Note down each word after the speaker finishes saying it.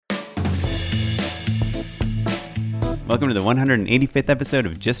Welcome to the 185th episode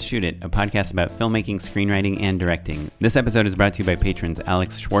of Just Shoot It, a podcast about filmmaking, screenwriting, and directing. This episode is brought to you by patrons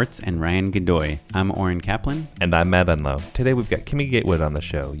Alex Schwartz and Ryan Godoy. I'm Oren Kaplan. And I'm Matt Unlow. Today we've got Kimmy Gatewood on the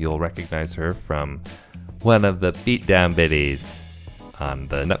show. You'll recognize her from one of the beatdown biddies on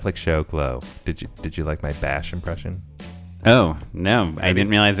the Netflix show Glow. Did you like my Bash impression? Oh, no. I didn't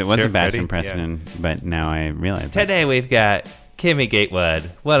realize it was a Bash Ready? impression, but now I realize. Today we've got Kimmy Gatewood,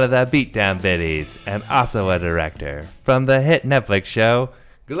 one of the beatdown biddies, and also a director from the hit Netflix show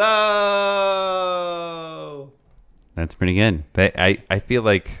Glow. That's pretty good. I feel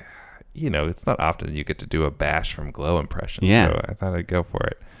like, it's not often you get to do a Bash from Glow impression. Yeah. So I thought I'd go for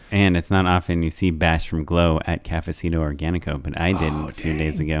it. And it's not often you see Bash from Glow at Cafecito Organico, but I did a few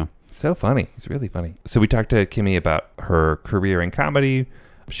days ago. So funny. He's really funny. So we talked to Kimmy about her career in comedy.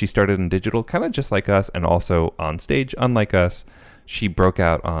 She started in digital, kind of just like us, and also on stage, unlike us. She broke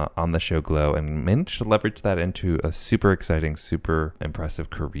out on the show Glow and managed to leverage that into a super exciting, super impressive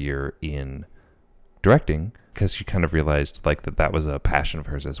career in directing, because she kind of realized that was a passion of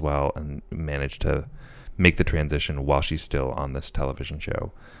hers as well, and managed to make the transition while she's still on this television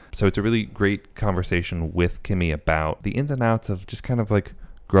show. So it's a really great conversation with Kimmy about the ins and outs of just kind of like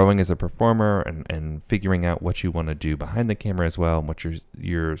growing as a performer and figuring out what you want to do behind the camera as well, and what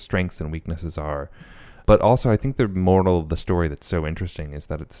your strengths and weaknesses are. But also, I think the moral of the story that's so interesting is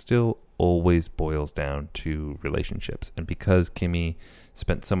that it still always boils down to relationships. And because Kimmy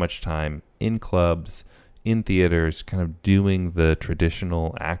spent so much time in clubs, in theaters, kind of doing the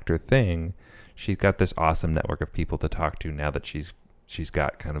traditional actor thing, she's got this awesome network of people to talk to now that she's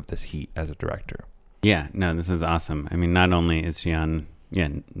got kind of this heat as a director. Yeah, no, this is awesome. I mean, not only is she on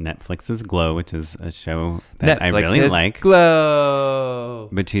Netflix's Glow, which is a show that Netflix I really like. Glow!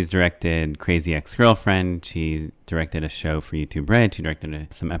 But she's directed Crazy Ex-Girlfriend. She directed a show for YouTube Red. She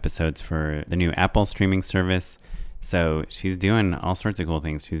directed some episodes for the new Apple streaming service. So she's doing all sorts of cool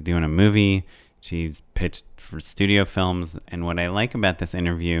things. She's doing a movie. She's pitched for studio films. And what I like about this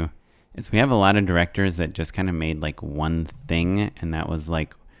interview is we have a lot of directors that just kind of made like one thing, and that was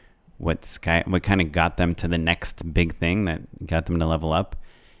like what kind of got them to the next big thing that got them to level up.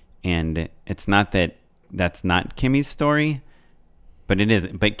 And it's not that that's not Kimmy's story, but it is.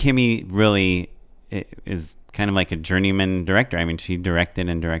 But Kimmy really is kind of like a journeyman director. I mean, she directed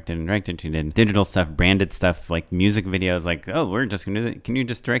and directed and directed. She did digital stuff, branded stuff, like music videos, like, oh, we're just going to do that. Can you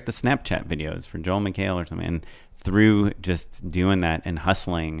just direct the Snapchat videos for Joel McHale or something? And through just doing that and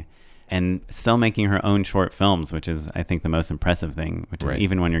hustling and still making her own short films, which is, I think, the most impressive thing, which is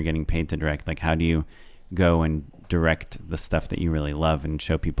even when you're getting paid to direct, like, how do you go and direct the stuff that you really love and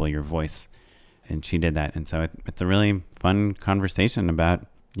show people your voice? And she did that. And so it's a really fun conversation about,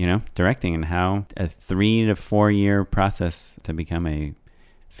 directing and how a 3 to 4 year process to become a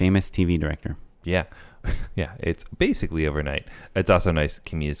famous TV director. Yeah. Yeah. It's basically overnight. It's also nice.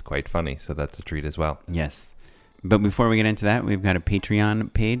 Kimmy is quite funny, so that's a treat as well. Yes. But before we get into that, we've got a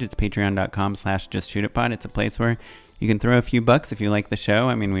Patreon page. It's patreon.com/justshootitpod. It's a place where you can throw a few bucks if you like the show.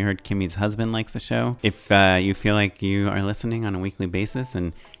 I mean, we heard Kimmy's husband likes the show. If you feel like you are listening on a weekly basis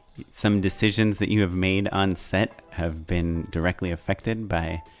and some decisions that you have made on set have been directly affected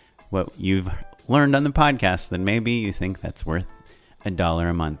by what you've learned on the podcast, then maybe you think that's worth $1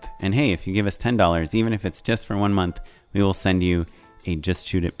 a month. And hey, if you give us $10, even if it's just for 1 month, we will send you a Just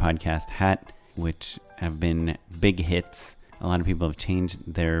Shoot It podcast hat, which have been big hits. A lot of people have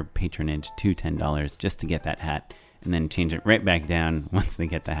changed their patronage to $10 just to get that hat, and then change it right back down once they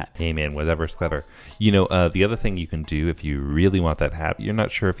get the hat. Hey man, whatever's clever. The other thing you can do if you really want that hat, you're not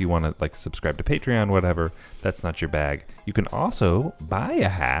sure if you want to subscribe to Patreon, whatever, that's not your bag. You can also buy a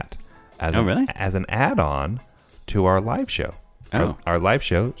hat as an add-on to our live show. Our live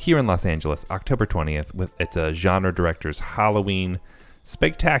show here in Los Angeles, October 20th. It's a genre director's Halloween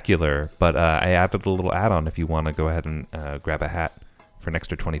spectacular, but I added a little add-on. If you want to go ahead and grab a hat for an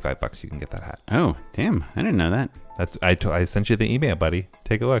extra $25, you can get that hat. Oh, damn! I didn't know that. I sent you the email, buddy.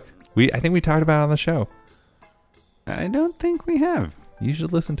 Take a look. I think we talked about it on the show. I don't think we have. You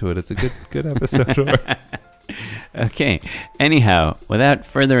should listen to it. It's a good episode. Okay. Anyhow, without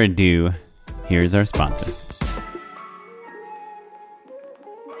further ado, here's our sponsor.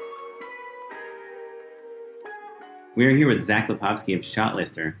 We are here with Zach Lipovsky of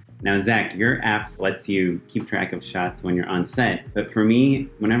ShotLister. Now, Zach, your app lets you keep track of shots when you're on set. But for me,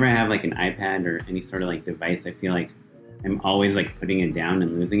 whenever I have like an iPad or any sort of like device, I feel like I'm always like putting it down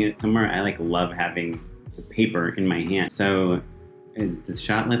and losing it somewhere. I love having the paper in my hand. So Does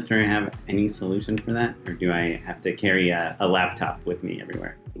Shotlister have any solution for that? Or do I have to carry a laptop with me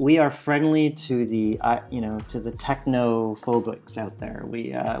everywhere? We are friendly to the to the technophobics out there.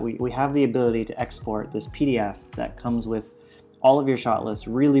 We have the ability to export this PDF that comes with all of your shot lists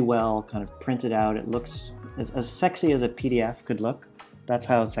really well, kind of printed out. It looks as sexy as a PDF could look. That's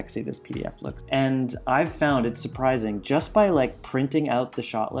how sexy this PDF looks. And I've found it surprising, just by like printing out the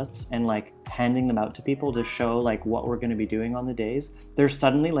shot lists and like handing them out to people to show like what we're going to be doing on the days, they're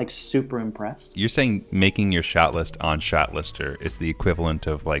suddenly like super impressed. You're saying making your shot list on Shotlister is the equivalent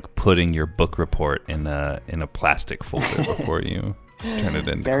of like putting your book report in a plastic folder before you turn it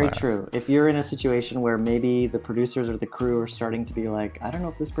into Very class. true. If you're in a situation where maybe the producers or the crew are starting to be like, I don't know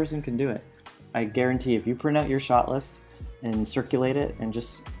if this person can do it, I guarantee if you print out your shot list and circulate it, and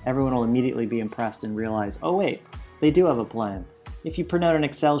just everyone will immediately be impressed and realize, oh wait, they do have a plan. If you print out an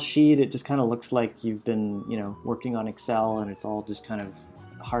Excel sheet, it just kind of looks like you've been, working on Excel, and it's all just kind of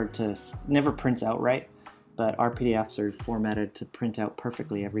hard to, never prints out right. But our PDFs are formatted to print out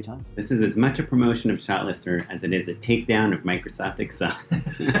perfectly every time. This is as much a promotion of Shotlister as it is a takedown of Microsoft Excel.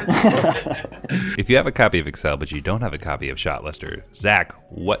 If you have a copy of Excel but you don't have a copy of Shotlister, Zach,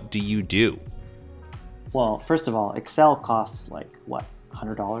 what do you do? Well, first of all, Excel costs like, what,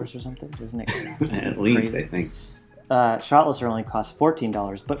 $100 or something, isn't it? At least, Crazy. I think. Shotlister only costs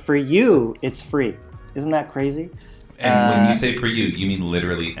 $14, but for you, it's free. Isn't that crazy? And when you say for you mean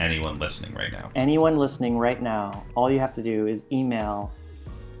literally anyone listening right now. Anyone listening right now, all you have to do is email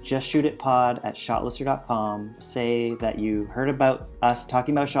justshootitpod@shotlister.com. Say that you heard about us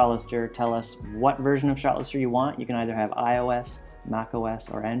talking about Shotlister. Tell us what version of Shotlister you want. You can either have iOS, macOS,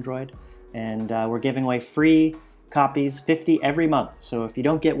 or Android. And we're giving away free copies, 50 every month. So if you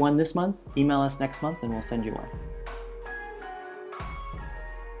don't get one this month, email us next month and we'll send you one.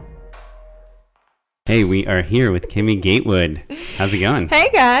 Hey, we are here with Kimmy Gatewood. How's it going? Hey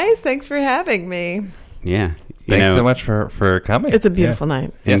guys, thanks for having me. Yeah. Thanks so much for coming. It's a beautiful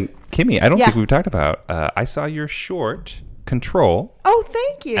night. And Kimmy, I don't think we've talked about, I saw your short, Control. Oh,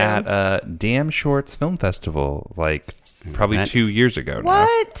 thank you. At Damn Shorts Film Festival, like probably 2 years ago now.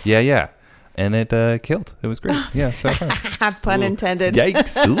 What? Yeah. And it killed. It was great. Yeah, so fun. Pun intended.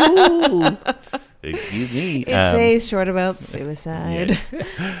 Yikes. Ooh. Excuse me. It's a short about suicide.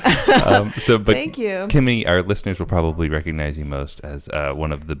 But Thank you. Kimmy, our listeners will probably recognize you most as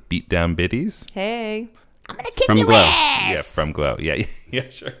one of the beatdown biddies. Hey. I'm going to kick From your Glow. ass. Yeah, from Glow. Yeah,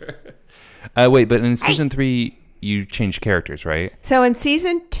 sure. Wait, but in season 3, you changed characters, right? So in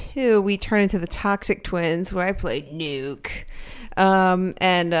season 2, we turn into the Toxic Twins, where I played Nuke.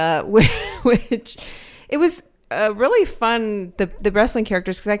 Which it was really fun, the wrestling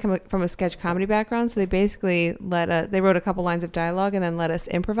characters, because I come from a sketch comedy background, so they basically they wrote a couple lines of dialogue and then let us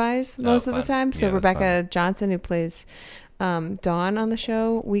improvise most of the time. So Yeah, Rebecca Johnson, who plays Dawn on the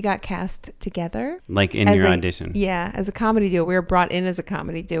show, we got cast together. Like in your audition? Yeah, as a comedy duo. We were brought in as a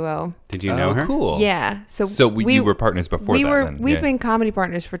comedy duo. Did you know her? Cool. Yeah. So you were partners before that, then? We've been comedy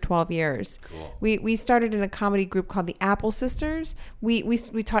partners for 12 years. Cool. We started in a comedy group called the Apple Sisters. We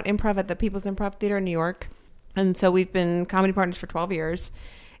taught improv at the People's Improv Theater in New York. And so we've been comedy partners for 12 years.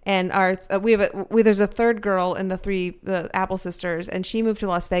 And there's a third girl in the Apple Sisters, and she moved to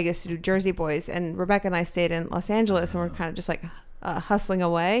Las Vegas to do Jersey Boys, and Rebecca and I stayed in Los Angeles, and we're kind of just like hustling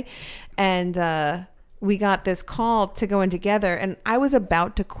away. And we got this call to go in together, and I was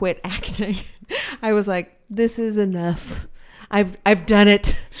about to quit acting. I was like, this is enough. I've done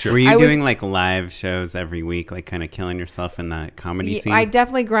it. Sure. Were you doing like live shows every week, like kind of killing yourself in the comedy scene? I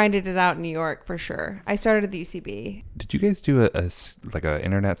definitely grinded it out in New York for sure. I started at the UCB. Did you guys do a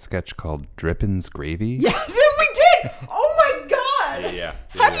internet sketch called Drippin's Gravy? Yes, we did. Oh my God. Yeah.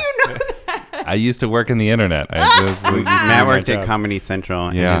 How do you know that? I used to work in the internet. Matt worked at Comedy Central,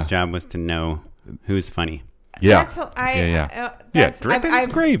 and Yeah. his job was to know who's funny. Yeah. Drippin's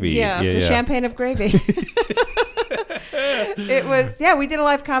Gravy. Yeah, the champagne of gravy. It was, we did a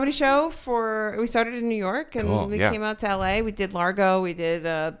live comedy show we started in New York, and we came out to LA. We did Largo, we did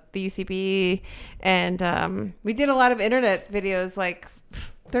the UCB, and we did a lot of internet videos. Like,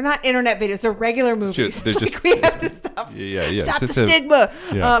 they're not internet videos, they're regular movies. Sure, they're just, we have to stop stop the stigma.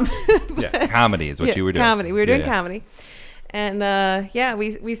 Comedy is what you were doing. Comedy. We were doing comedy. And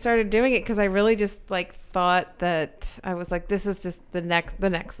we started doing it because I really just like thought that I was like, this is just the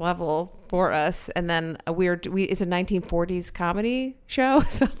next level for us. And then it's a 1940s comedy show,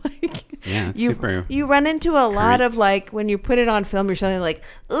 so like you run into a lot of like when you put it on film, you're suddenly like,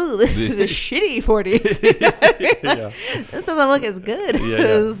 ooh, this is a shitty 40s. You know what I mean? This doesn't look as good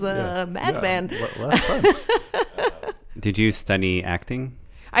as Mad Men. Well, that's fun. Did you study acting?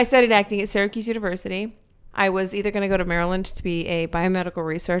 I studied acting at Syracuse University. I was either going to go to Maryland to be a biomedical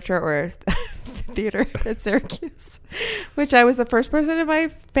researcher or theater at Syracuse, which I was the first person in my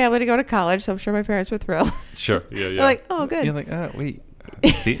family to go to college, so I'm sure my parents were thrilled. Sure. Yeah, They're like, oh, good. You're like, wait,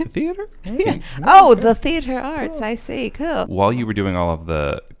 theater? Yeah. Oh, the theater arts. Cool. I see. Cool. While you were doing all of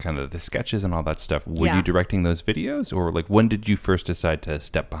the kind of the sketches and all that stuff, were Yeah. you directing those videos, or like when did you first decide to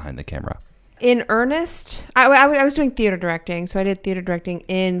step behind the camera? In earnest, I was doing theater directing, so I did theater directing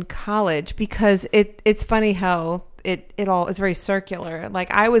in college because it's funny how it's very circular.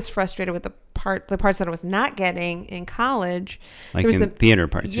 Like I was frustrated with the parts that I was not getting in college. Like there was in theater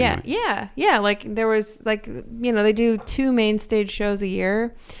parts. Yeah. Like there was like, they do 2 main stage shows a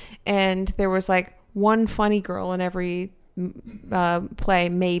year, and there was like one funny girl in every play,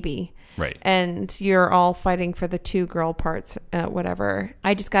 maybe. Right. And you're all fighting for the 2 girl parts, whatever.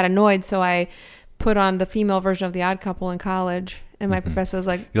 I just got annoyed, so I put on the female version of The Odd Couple in college, and my professor was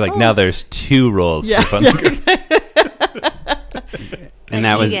like, "You're like, now there's 2 roles for fun." And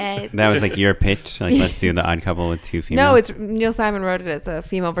that was like your pitch, like let's do The Odd Couple with 2 females. No, it's Neil Simon wrote it as a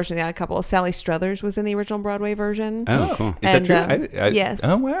female version of The Odd Couple. Sally Struthers was in the original Broadway version. Oh, cool. Is that true? Yes.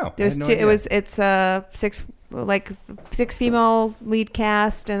 Oh, wow. There's 2. It's 6 female lead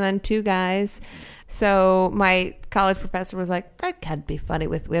cast and then 2 guys. So my college professor was like, that can't be funny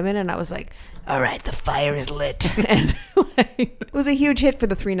with women. And I was like, all right, the fire is lit. And it was a huge hit for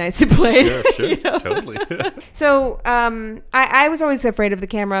the 3 nights it played. Sure, totally. So I was always afraid of the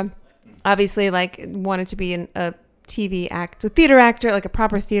camera. Obviously, like wanted to be a theater actor, like a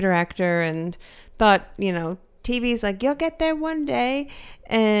proper theater actor, and thought, TV's like, you'll get there one day,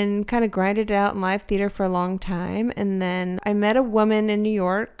 and kind of grinded it out in live theater for a long time. And then I met a woman in New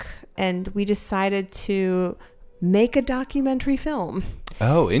York, and we decided to make a documentary film.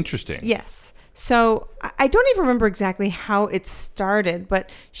 Oh, interesting. Yes. So I don't even remember exactly how it started, but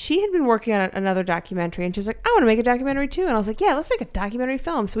she had been working on another documentary, and she was like, I want to make a documentary too. And I was like, yeah, let's make a documentary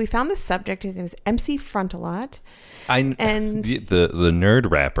film. So we found the subject. His name was MC Frontalot. And the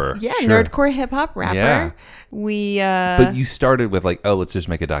nerd rapper. Yeah, sure. nerdcore hip hop rapper. Yeah. But you started with like, let's just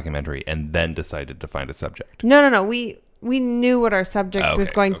make a documentary, and then decided to find a subject. No. We knew what our subject was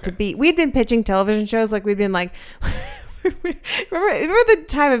going to be. We'd been pitching television shows, like we'd been like, remember the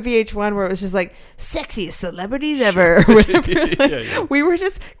time of VH1 where it was just like sexiest celebrities ever or whatever. Yeah. We were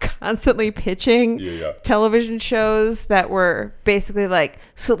just constantly pitching television shows that were basically like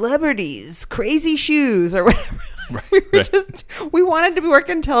celebrities, crazy shoes or whatever. We wanted to be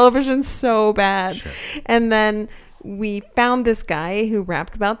working television so bad. Sure. And then we found this guy who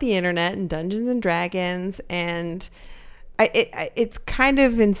rapped about the internet and Dungeons and Dragons, and it's kind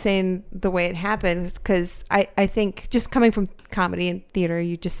of insane the way it happened, because I think just coming from comedy and theater,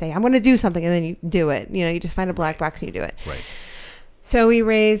 you just say, I'm going to do something, and then you do it. You just find a black box and you do it. Right. So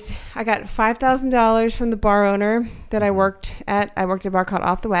I got $5,000 from the bar owner that I worked at. I worked at a bar called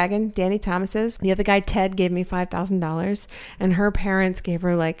Off the Wagon, Danny Thomas's. The other guy, Ted, gave me $5,000, and her parents gave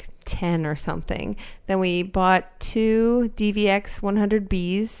her like 10 or something. Then we bought 2 DVX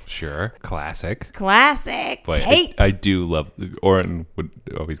 100Bs. Sure. Classic Boy, tape. I do love, Oren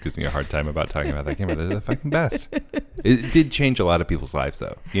always gives me a hard time about talking about that camera. They're the fucking best. It did change a lot of people's lives,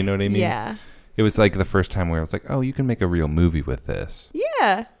 though. You know what I mean? Yeah. It was like the first time where I was like, you can make a real movie with this.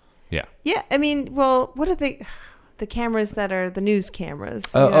 Yeah. Yeah. Yeah. I mean, well, what are the cameras that are the news cameras?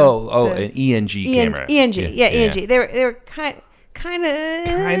 An ENG camera. ENG. Yeah, ENG. They were kind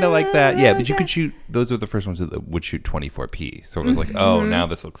of like that. Yeah, but you could shoot, those were the first ones that would shoot 24p. So it was like, now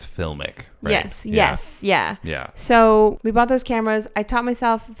this looks filmic. Right? Yes. So we bought those cameras. I taught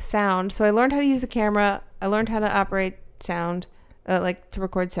myself sound. So I learned how to use the camera. I learned how to operate sound, like to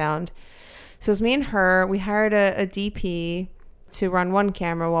record sound. So it was me and her. We hired a DP to run one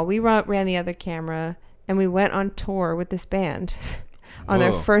camera while we ran the other camera, and we went on tour with this band on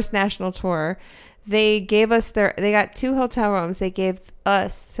their first national tour. They gave us they got 2 hotel rooms. They gave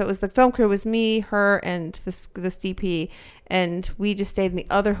us, so it was the film crew was me, her, and this DP, and we just stayed in the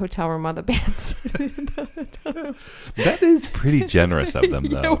other hotel room while the bands. That is pretty generous of them,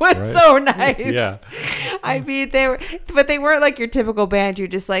 though. It was so nice. Yeah. I mean, they weren't like your typical band. You're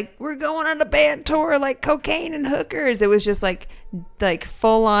just like, we're going on a band tour, like cocaine and hookers. It was just like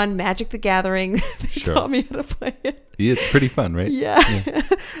full on Magic the Gathering. They taught me how to play it. Yeah, it's pretty fun, right? Yeah.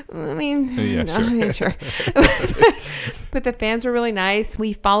 I mean, sure. But the fans were really nice.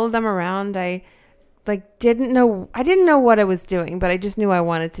 We followed them around. I didn't know what I was doing, but I just knew I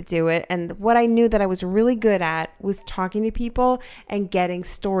wanted to do it. And what I knew that I was really good at was talking to people and getting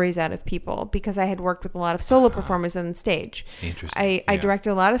stories out of people, because I had worked with a lot of solo performers on stage. Interesting. I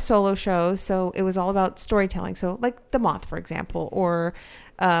directed a lot of solo shows, so it was all about storytelling. So like The Moth, for example, or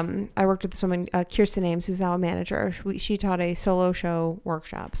I worked with this woman, Kirsten Ames, who's now a manager. She taught a solo show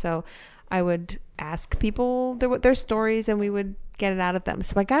workshop. So I would ask people their stories, and we would get it out of them.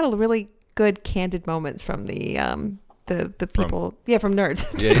 So I got a really good candid moments from the people. From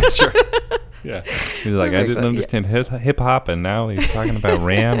nerds. Yeah, sure. Yeah. He's like, I didn't understand hip hop, and now he's talking about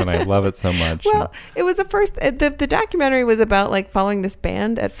Ram, and I love it so much. Well, it was the documentary was about like following this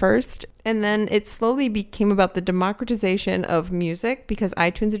band at first, and then it slowly became about the democratization of music because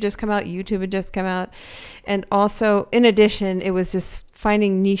iTunes had just come out, YouTube had just come out, and also in addition, it was just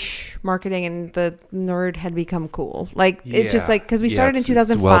finding niche marketing, and the nerd had become cool. Like it's just like because we started in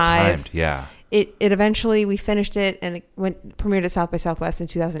 2005. It's well timed, yeah. It eventually we finished it and it premiered at South by Southwest in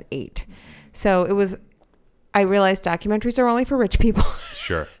 2008. So it was. I realized documentaries are only for rich people.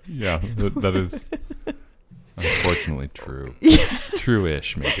 Sure. Yeah, that is unfortunately true.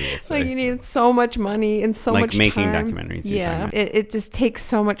 True-ish, maybe we'll say. Like you need so much money and so much time. Like making documentaries. Yeah, it just takes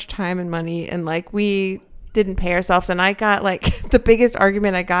so much time and money, and like we didn't pay ourselves. And I got like the biggest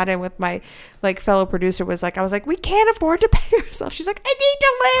argument I got in with my like fellow producer was like, I was like, we can't afford to pay ourselves. She's like, I need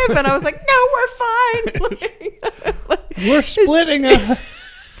to live, and I was like, no, we're fine. We're splitting a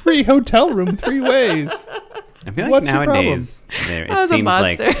free hotel room 3 ways. I feel like nowadays it seems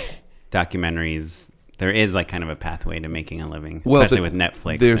like documentaries, there is like kind of a pathway to making a living, especially with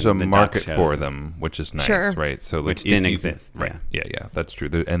Netflix. There's a market for them, which is nice, right? So, like, which didn't exist. Right. Yeah, that's true.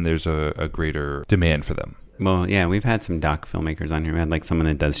 And there's a greater demand for them. Well, yeah, we've had some doc filmmakers on here. We had like someone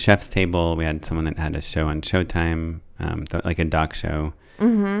that does Chef's Table. We had someone that had a show on Showtime, like a doc show.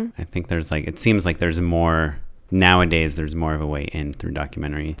 Mm-hmm. I think it seems like there's more. Nowadays, there's more of a way in through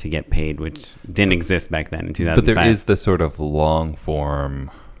documentary to get paid, which didn't exist back then in 2005. But there is the sort of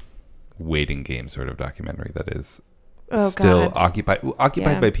long-form waiting game sort of documentary that is still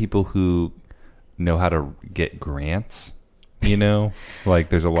occupied by people who know how to get grants. You know, like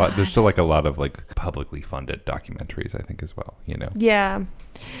there's still like a lot of like publicly funded documentaries, I think, as well, you know? Yeah.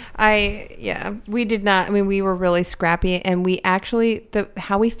 We did not, I mean, we were really scrappy, and we actually,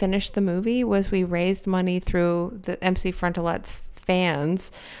 how we finished the movie was we raised money through the MC Frontalet's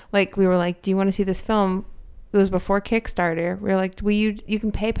fans. Like we were like, do you want to see this film? It was before Kickstarter. We were like, you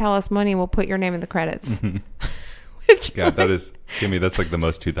can PayPal us money and we'll put your name in the credits. God, that is, Kimmy, that's like the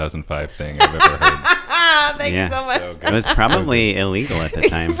most 2005 thing I've ever heard. Thank you so much. So it was probably illegal at the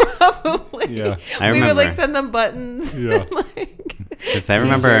time. Probably. Yeah. We would like send them buttons. Yeah. Because I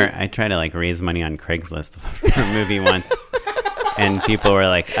remember I tried to like raise money on Craigslist for a movie once, and people were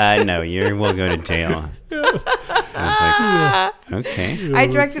like, "No, we'll go to jail." I was like, "Okay." I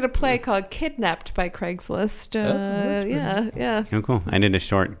directed a play called "Kidnapped" by Craigslist. Yeah. Oh, cool! I did a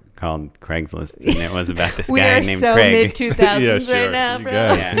short called Craigslist, and it was about this we guy are named so Craig. mid-2000s right now, bro.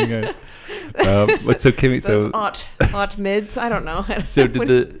 You guys. But so Kimmy, those aught mids, I don't know. So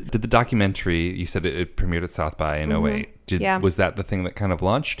did the documentary? You said it premiered at South by in 2008. Was that the thing that kind of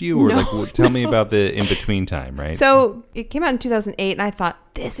launched you, or tell me about the in between time, right? So it came out in 2008, and I thought,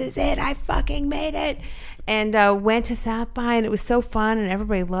 this is it, I fucking made it. And went to South by, and it was so fun, and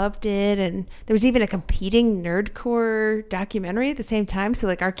everybody loved it. And there was even a competing nerdcore documentary at the same time. So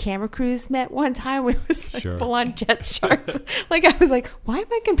like our camera crews met one time. We was like full on jet sharks. Like I was like, why am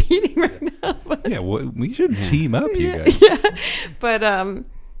I competing right now? But, we should team up, you guys. Yeah, but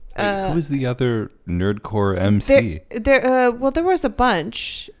who was the other nerdcore MC? There was a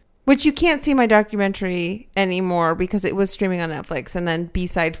bunch. Which you can't see my documentary anymore because it was streaming on Netflix, and then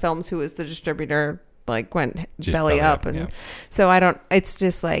B-Side Films, who was the distributor, like went belly up, and so I don't. It's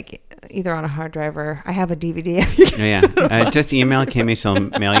just like either on a hard drive or I have a DVD. Just email Kimmy. She'll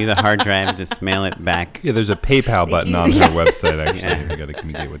mail you the hard drive. Just mail it back. Yeah, there's a PayPal button on her website. Actually, you go to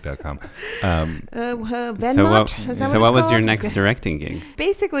KimmyGatewood.com. So what was your next directing gig?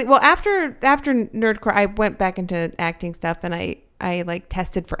 Basically, well, after Nerdcore, I went back into acting stuff, and I like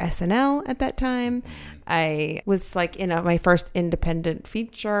tested for SNL at that time. I was like in my first independent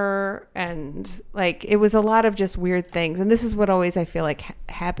feature, and like it was a lot of just weird things. And this is what always I feel like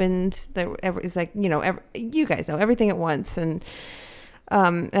happened. It's like, you guys know everything at once. And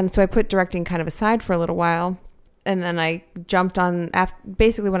so I put directing kind of aside for a little while. And then I jumped on,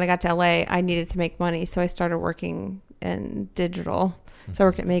 basically when I got to LA, I needed to make money. So I started working in digital. So I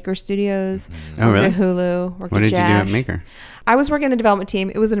worked at Maker Studios, worked at Hulu, worked what at did Jash. you do at Maker? I was working in the development team.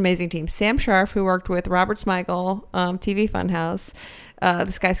 It was an amazing team. Sam Scharf, who worked with Robert Smigel, TV Funhouse.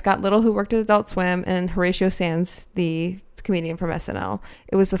 This guy, Scott Little, who worked at Adult Swim, and Horatio Sands, the comedian from SNL.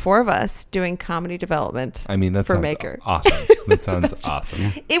 It was the four of us doing comedy development. I mean, that for sounds Maker. Awesome. That sounds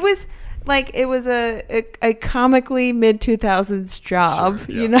awesome. It was like, it was a comically mid-2000s job,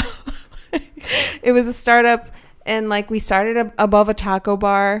 Sure, yeah. It was a startup. And like we started above a taco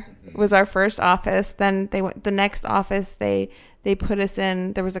bar was our first office. Then they went the next office. They put us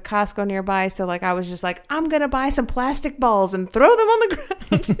in. There was a Costco nearby, so like I was just like, I'm gonna buy some plastic balls and throw them on the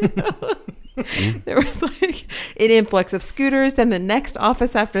ground. You know? There was like an influx of scooters. Then the next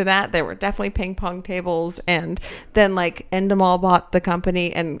office after that, there were definitely ping pong tables. And then like Endemol bought the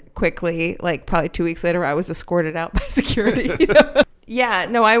company, and quickly, like probably 2 weeks later, I was escorted out by security. You know? Yeah,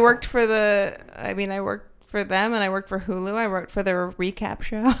 no, I worked for them, and I worked for Hulu. I worked for their recap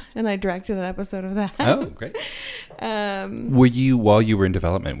show, and I directed an episode of that. Oh, great. Were you, while you were in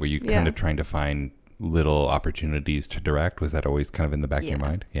development, were you kind of trying to find little opportunities to direct? Was that always kind of in the back of your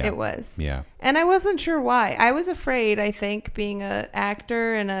mind? Yeah, it was. Yeah. And I wasn't sure why. I was afraid, I think, being an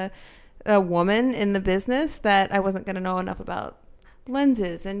actor and a woman in the business, that I wasn't going to know enough about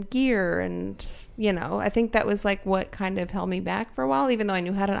lenses and gear, and you know, I think that was like what kind of held me back for a while, even though I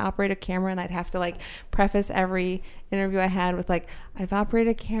knew how to operate a camera. And I'd have to like preface every interview I had with like, I've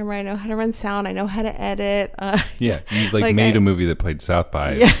operated a camera, I know how to run sound, I know how to edit. You like made a movie that played South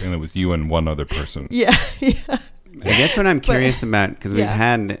by, and it was you and one other person. Yeah. I guess what I'm curious about, because we've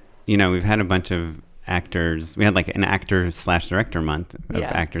had a bunch of actors. We had like an actor/director month of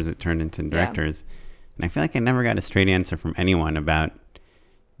actors that turned into directors. And I feel like I never got a straight answer from anyone about,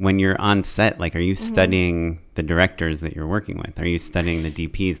 when you're on set, like, are you studying the directors that you're working with? Are you studying the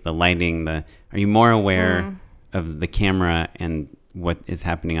DPs, the lighting, are you more aware of the camera and what is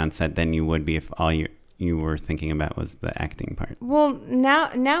happening on set than you would be if all you were thinking about was the acting part? Well,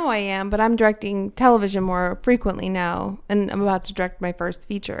 now I am, but I'm directing television more frequently now, and I'm about to direct my first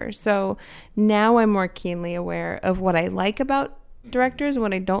feature. So now I'm more keenly aware of what I like about directors and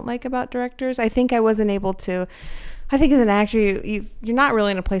what I don't like about directors. I think I wasn't able to. I think as an actor, you're not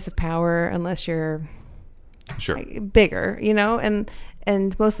really in a place of power unless you're like, bigger, you know,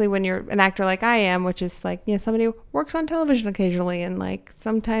 and mostly when you're an actor like I am, which is like, you know, somebody who works on television occasionally and like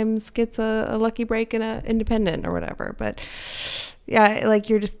sometimes gets a lucky break in a independent or whatever. But yeah, like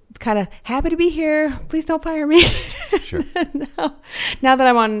you're just kind of happy to be here. Please don't fire me. Sure. now that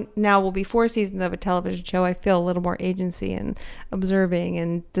I'm on, will be 4 seasons of a television show, I feel a little more agency and observing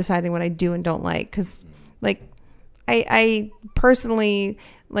and deciding what I do and don't like. Because like I personally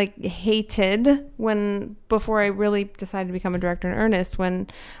like hated before I really decided to become a director in earnest, when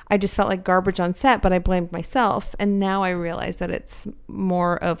I just felt like garbage on set, but I blamed myself. And now I realize that it's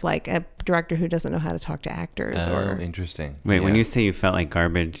more of like a director who doesn't know how to talk to actors. Interesting. Wait, when you say you felt like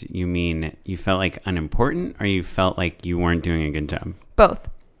garbage, you mean you felt like unimportant, or you felt like you weren't doing a good job? Both.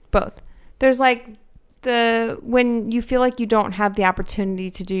 There's like when you feel like you don't have the opportunity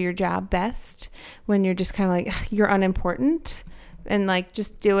to do your job best, when you're just kind of like, you're unimportant and like,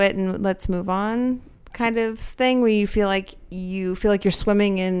 just do it and let's move on kind of thing, where you feel like you're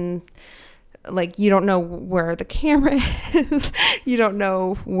swimming in, like, you don't know where the camera is. You don't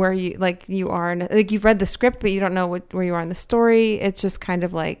know where you are. Like, you've read the script, but you don't know where you are in the story. It's just kind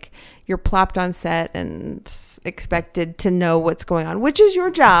of like you're plopped on set and expected to know what's going on, which is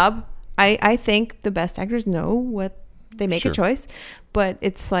your job. I think the best actors know what they make a choice, but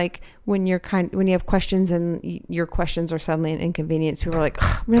it's like when you have questions and your questions are suddenly an inconvenience, people are like,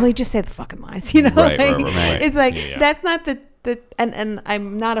 really, just say the fucking lines, you know? Right. It's like, that's not and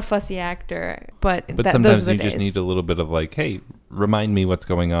I'm not a fussy actor, but sometimes those are the you days. just need a little bit of like, hey, remind me what's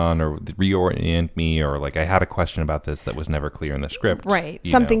going on, or reorient me, or like, I had a question about this that was never clear in the script. Right.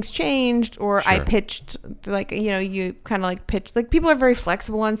 Something's changed, or I pitched, like, you know, you kind of like pitch, like, people are very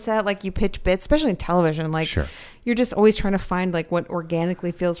flexible on set, like you pitch bits, especially in television, like you're just always trying to find like what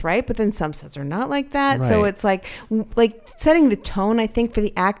organically feels right, but then some sets are not like that. Right. So it's like setting the tone, I think, for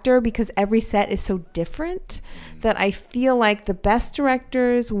the actor, because every set is so different, that I feel like the best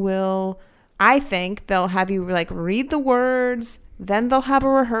directors I think they'll have you like read the words, then they'll have a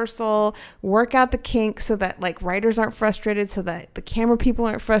rehearsal, work out the kinks so that like writers aren't frustrated, so that the camera people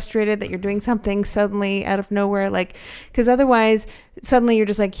aren't frustrated that you're doing something suddenly out of nowhere. Like, because otherwise suddenly you're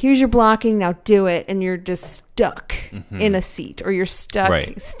just like, here's your blocking, now do it. And you're just stuck in a seat, or you're stuck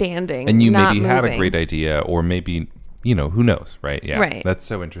standing. And you not maybe moving. had a great idea, or maybe, you know, who knows, right? Yeah. Right. That's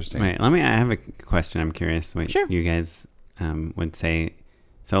so interesting. Right. I have a question. I'm curious what you guys would say.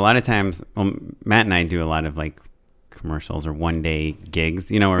 So a lot of times, Matt and I do a lot of like commercials or one-day gigs,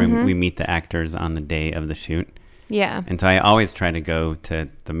 you know, where we meet the actors on the day of the shoot. Yeah. And so I always try to go to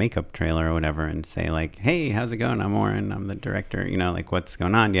the makeup trailer or whatever and say like, hey, how's it going? I'm Warren. I'm the director. You know, like, what's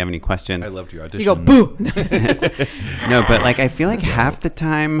going on? Do you have any questions? I loved your audition. You go, boo. No, but like, I feel like half the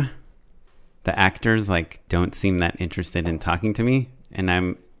time the actors like don't seem that interested in talking to me. And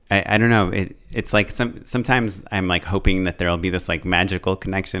I don't know. It's like sometimes I'm like hoping that there'll be this like magical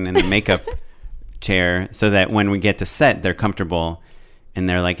connection in the makeup chair so that when we get to set, they're comfortable and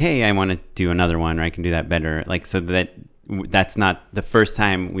they're like, hey, I want to do another one, or I can do that better. Like, so that that's not the first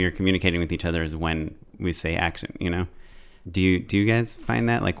time we are communicating with each other is when we say action, you know? Do you guys find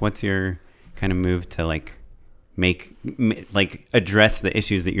that? Like, what's your kind of move to like address the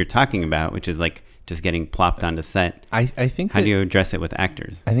issues that you're talking about, which is like just getting plopped onto set? I think how do you address it with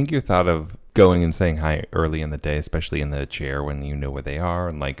actors? I think your thought of going and saying hi early in the day, especially in the chair when you know where they are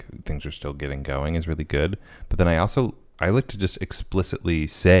and like things are still getting going, is really good. But then I like to just explicitly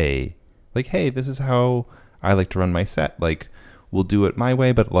say like, hey, this is how I like to run my set. Like, we'll do it my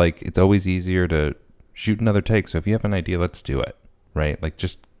way, but like it's always easier to shoot another take. So if you have an idea, let's do it. Right? Like,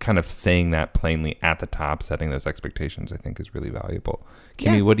 just kind of saying that plainly at the top, setting those expectations, I think is really valuable.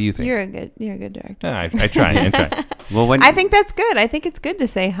 Kimmy, what do you think? You're a good director. I try. Well, I think that's good. I think it's good to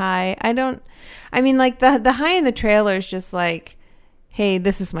say hi. I mean, like the hi in the trailer is just like, hey,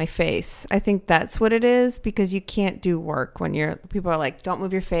 this is my face. I think that's what it is, because you can't do work when people are like, don't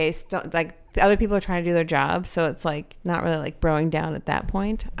move your face. Don't, like, other people are trying to do their job. So it's like not really like broing down at that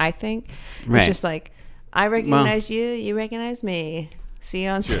point, I think. Right. It's just like, I recognize you, you recognize me. See you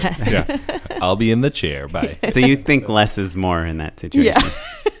on set. Yeah. I'll be in the chair. Bye. So you think less is more in that situation?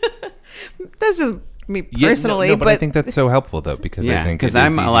 Yeah. That's just me personally. No, but I think that's so helpful though, because I think because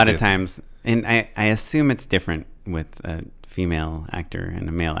I'm a lot of times, and I assume it's different with a female actor and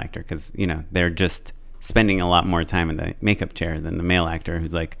a male actor, because you know they're just spending a lot more time in the makeup chair than the male actor,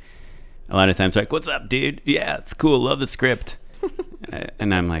 who's like a lot of times like, "What's up, dude? Yeah, it's cool. Love the script."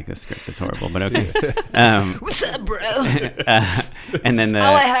 And I'm like, the script is horrible, but okay. What's up, bro? And then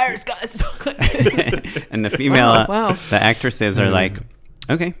all I hire is guys to talk like this. And the female, Wow. the actresses are like,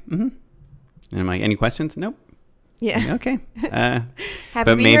 okay, and I'm like, any questions? Nope. Yeah. Okay. Happy but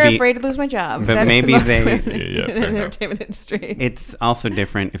to be maybe, here, afraid to lose my job. But That's maybe the most they in the entertainment industry. It's also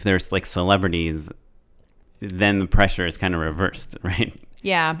different if there's like celebrities. Then the pressure is kind of reversed, right?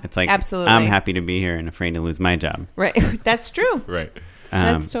 Yeah, it's like, absolutely. I'm happy to be here and afraid to lose my job. Right. That's true. Right.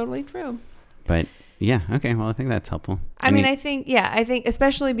 That's totally true. But yeah, okay. Well, I think that's helpful. I think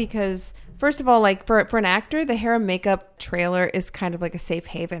especially because, first of all, like for an actor, the hair and makeup trailer is kind of like a safe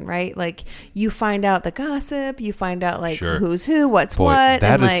haven, right? Like you find out the gossip, you find out like who's who, what's what.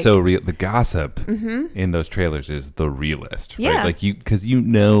 That and, is like, so real. The gossip in those trailers is the realest, right? Yeah. Like because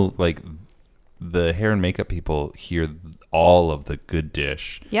like the hair and makeup people hear all of the good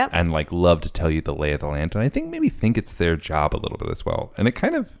dish and like love to tell you the lay of the land, and I think it's their job a little bit as well, and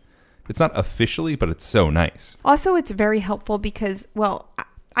it's not officially, but it's so nice. Also, it's very helpful because, well,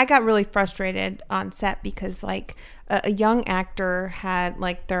 I got really frustrated on set because like a young actor had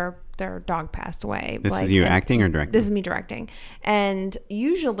like their dog passed away. This like, is you acting or directing? This is me directing. And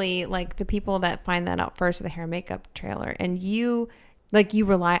usually like the people that find that out first are the hair and makeup trailer, and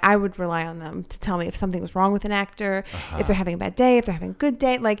I would rely on them to tell me if something was wrong with an actor, if they're having a bad day, if they're having a good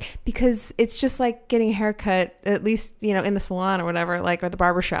day, like, because it's just like getting a haircut, at least, you know, in the salon or whatever, like, or the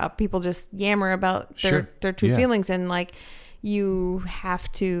barbershop, people just yammer about their true feelings. And like, you have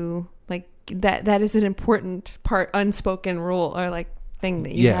to like, that is an important part, unspoken rule or like thing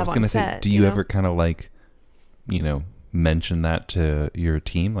that you have on set. Say, do you ever kind of like, you know, mention that to your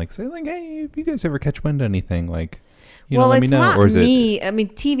team? Like say like, hey, if you guys ever catch wind of anything, like, let me know. Not or is me. I mean,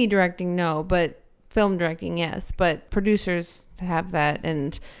 TV directing, no, but film directing, yes. But producers have that,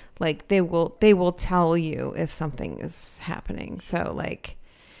 and like they will tell you if something is happening. So like,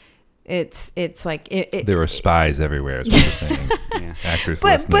 it's like there are spies everywhere. Is what you're saying. Actors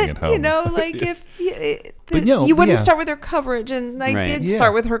listening at home. You know, like if you wouldn't start with her coverage, and I did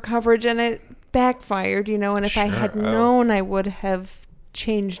start with her coverage, and it backfired. You know, and if I had known, I would have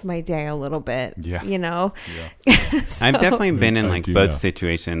changed my day a little bit. You know. So, I've definitely been in like both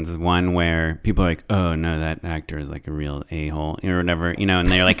situations. One where people are like, oh no, that actor is like a real a-hole or whatever, you know, and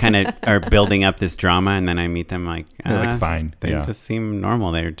they're like kind of are building up this drama, and then I meet them like like fine, they just seem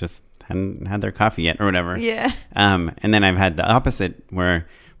normal, they're just hadn't had their coffee yet or whatever. And then I've had the opposite where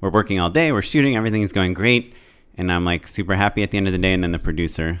we're working all day, we're shooting, everything is going great, and I'm like super happy at the end of the day, and then the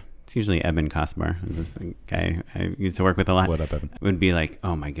producer, it's usually Eben Kosbar, this guy I used to work with a lot. What up, Eben? Would be like,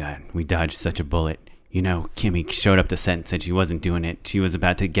 oh my God, we dodged such a bullet. You know, Kimmy showed up to set and said she wasn't doing it. She was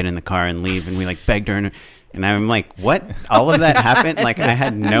about to get in the car and leave, and we like begged her. And I'm like, what? All of that happened? Like, I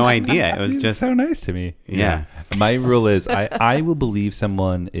had no idea. It was just so nice to me. Yeah. My rule is I will believe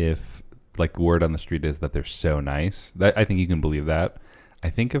someone if like word on the street is that they're so nice. I think you can believe that. I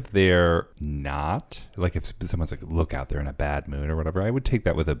think if they're not, like if someone's like, look out, they're in a bad mood or whatever, I would take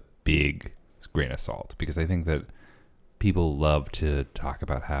that with a big grain of salt, because I think that people love to talk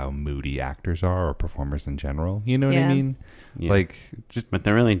about how moody actors are or performers in general. You know what I mean? Yeah. Like, but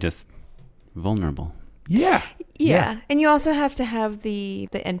they're really just vulnerable. Yeah. Yeah. And you also have to have the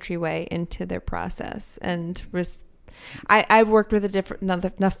entryway into their process. And I've worked with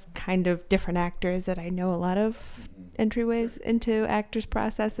enough kind of different actors that I know a lot of entryways into actors'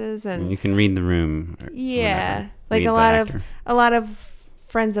 processes. And you can read the room. Yeah. Like Read a lot of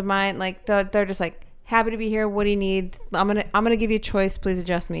friends of mine, like they're just like, happy to be here. What do you need? I'm gonna give you a choice. Please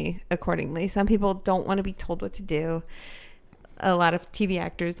adjust me accordingly. Some people don't want to be told what to do. A lot of TV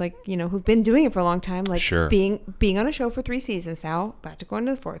actors, like, you know, who've been doing it for a long time, like being on a show for 3 seasons now, about to go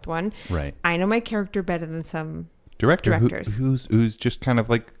into the 4th one. Right. I know my character better than some directors who's just kind of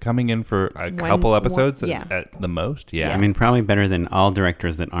like coming in for a couple episodes at the most. Yeah. I mean, probably better than all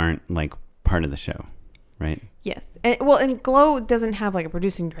directors that aren't like part of the show, right? Yes. And Glow doesn't have like a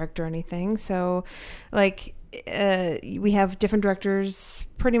producing director or anything. So like we have different directors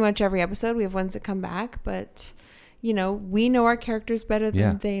pretty much every episode. We have ones that come back, but you know, we know our characters better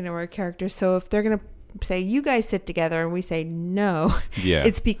than they know our characters. So if they're going to say, you guys sit together, and we say no,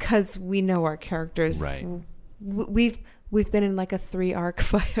 it's because we know our characters. Right. We've been in like a 3-arc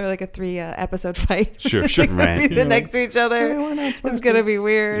fight or like a 3-episode fight. Sure. Like Right. we sit next to each other. It's going to be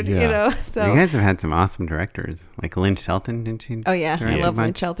weird, you know? So you guys have had some awesome directors. Like Lynn Shelton, didn't she? Oh, yeah. I love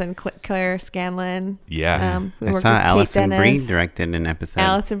Lynn Shelton. Claire Scanlon. Yeah. I saw Allison Brie directed an episode.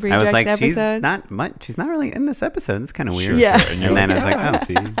 Allison Brie I was directed like, an episode. she's not really in this episode. It's kind of weird. Yeah. And then I was like, oh,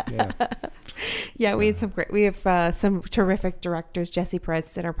 see. Yeah. Yeah, we have some terrific directors. Jesse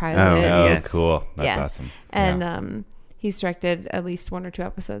Perez did our pilot. Oh, yes. Cool. That's awesome. And he's directed at least 1 or 2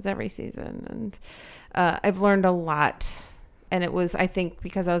 episodes every season. And I've learned a lot. And it was, I think,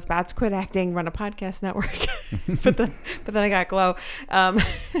 because I was about to quit acting, run a podcast network. but then I got Glow.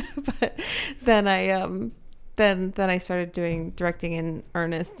 But then I started doing directing in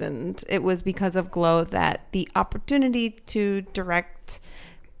earnest. And it was because of Glow that the opportunity to direct...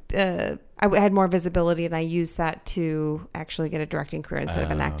 I had more visibility, and I used that to actually get a directing career instead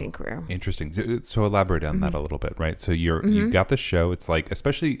of an acting career. Interesting. So elaborate on that a little bit, right? So you got the show. It's like,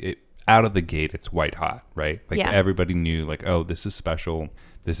 especially out of the gate, it's white hot, right? Like everybody knew, like, oh, this is special.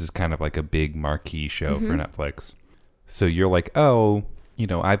 This is kind of like a big marquee show for Netflix. So you're like, oh, you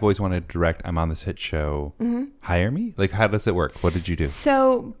know, I've always wanted to direct. I'm on this hit show. Hire me? Like, how does it work? What did you do?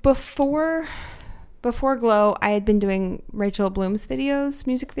 So before Glow, I had been doing Rachel Bloom's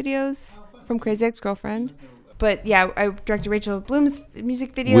music videos from Crazy Ex-Girlfriend. But yeah, I directed Rachel Bloom's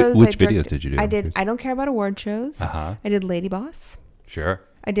music videos. Which videos did you do? I did I Don't Care About Award Shows. I did Lady Boss. Sure.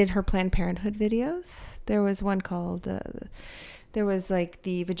 I did her Planned Parenthood videos. There was one called, there was like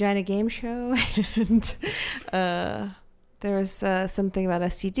the Vagina Game Show, and there was something about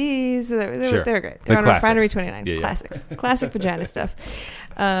STDs. They were great. They're on Refinery 29. Classics. Classic vagina stuff.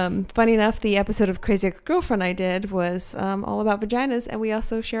 Funny enough, the episode of Crazy Ex-Girlfriend I did was all about vaginas, and we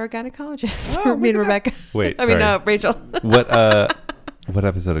also share a gynecologist. Me and Rebecca. Wait, Rachel. What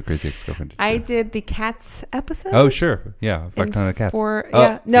episode of Crazy Ex-Girlfriend did you I do? did the cats episode. Oh, sure. Yeah. Effect on the cats.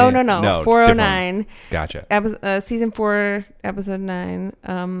 No. 409. Gotcha. Season 4, episode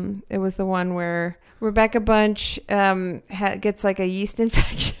 9. It was the one where Rebecca Bunch gets like a yeast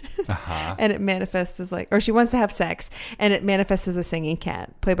infection. And it manifests as like, or she wants to have sex, and it manifests as a singing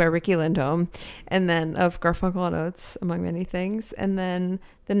cat, played by Ricky Lindholm, and then of Garfunkel and Oates, among many things. And then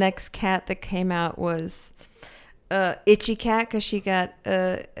the next cat that came out was Itchy Cat, because she got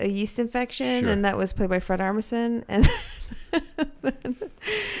a yeast infection, and that was played by Fred Armisen. And then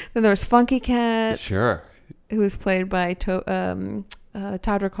there was Funky Cat, who was played by Todd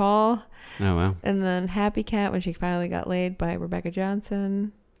Recall. Oh wow! And then Happy Cat, when she finally got laid, by Rebecca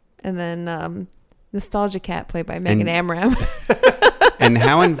Johnson. And then Nostalgia Cat, played by Megan Amram. And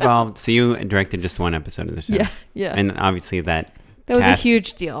how involved? So you directed just 1 episode of the show. Yeah. And obviously that was a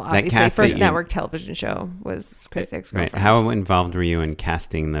huge deal. Obviously, first network television show was Crazy Ex-Girlfriend. Right. How involved were you in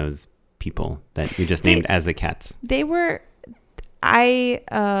casting those people that you just named as the cats? They were. I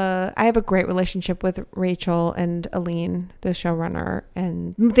have a great relationship with Rachel and Aline, the showrunner,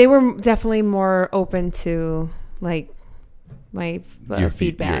 and they were definitely more open to like my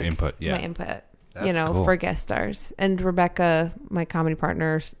feedback, your input, my input. That's cool. For guest stars. And Rebecca, my comedy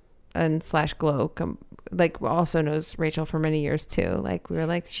partner and / Glow, like also knows Rachel for many years too. Like we were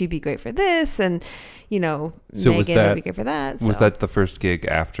like, she'd be great for this, and so Megan would be great for that. So. Was that the first gig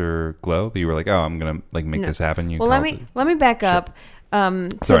after Glow that you were like, oh, I'm gonna like make this happen? Let me back up.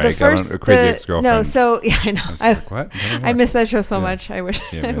 Sorry, I got on a Crazy Ex-Girlfriend. No, so yeah, I know. What? I miss that show so much. I wish.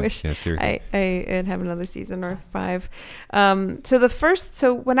 I wish. Yeah, seriously. I would have another season or 5.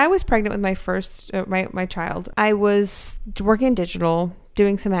 So when I was pregnant with my first my child, I was working in digital,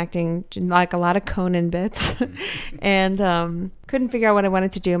 doing some acting, like a lot of Conan bits, and couldn't figure out what I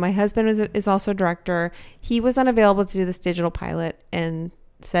wanted to do. My husband is also a director. He was unavailable to do this digital pilot and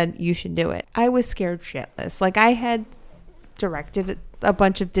said, "You should do it." I was scared shitless. Like, I had directed a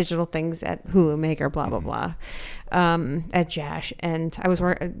bunch of digital things at Hulu Maker, blah blah blah, at Jash, and I was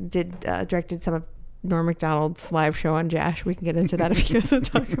directed some of Norm Macdonald's live show on Jash. We can get into that if you guys want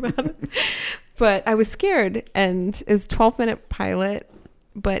to talk about it. But I was scared, and it was a 12-minute pilot.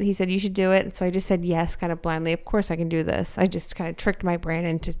 But he said, you should do it. And so I just said yes, kind of blindly. Of course I can do this. I just kind of tricked my brain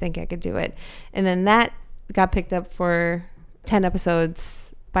into thinking I could do it. And then that got picked up for 10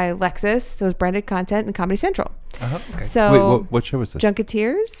 episodes by Lexus. So it was branded content and Comedy Central. Okay. So wait, what show was this?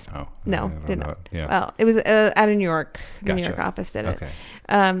 Junketeers? Oh. No, I don't did know. not. Yeah. Well, it was out of New York. The Gotcha. New York office did it. Okay.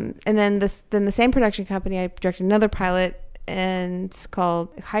 And then the same production company, I directed another pilot, and it's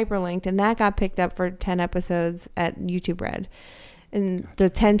called Hyperlinked. And that got picked up for 10 episodes at YouTube Red. And the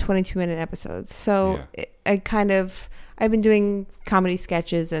 10 22-minute episodes. So I've been doing comedy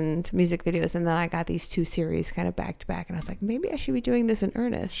sketches and music videos, and then I got these 2 series kind of back to back, and I was like, maybe I should be doing this in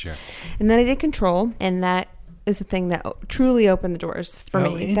earnest. Sure. And then I did Control, and that is the thing that truly opened the doors for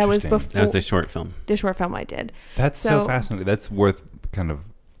me. That was before That was the short film. The short film I did. That's so fascinating. That's worth kind of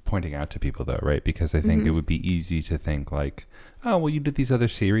pointing out to people, though, right? Because I think it would be easy to think like, oh, well, you did these other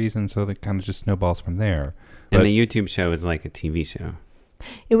series, and so it kind of just snowballs from there. And the YouTube show is like a TV show.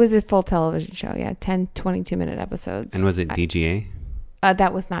 It was a full television show, yeah, 10 22-minute episodes. And was it DGA?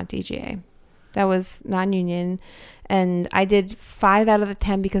 That was not DGA. That was non-union. And I did 5 out of the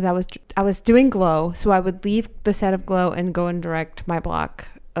 10 because I was doing Glow, so I would leave the set of Glow and go and direct my block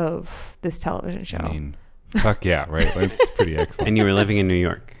of this television show. I mean, fuck yeah, right? That's pretty excellent. And you were living in New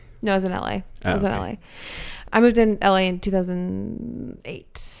York? No, I was in LA. Oh, in LA. I moved in LA in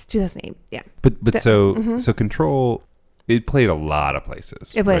 2008. Yeah. But so Control, it played a lot of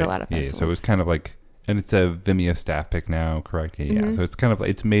places. It played right? a lot of festivals. Yeah, so it was kind of like, and it's a Vimeo staff pick now, correct? Yeah. So it's kind of like,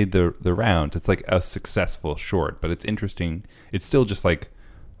 it's made the rounds. It's like a successful short, but it's interesting. It's still just like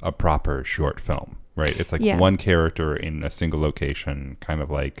a proper short film, right? It's like one character in a single location, kind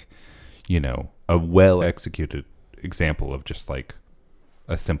of like, a well executed example of just like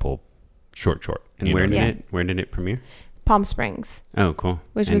a simple short. And where did it premiere? Palm Springs. Oh, cool.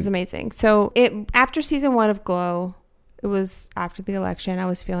 Which was amazing. So after season 1 of Glow, it was after the election, I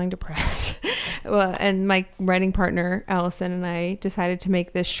was feeling depressed. And my writing partner, Allison, and I decided to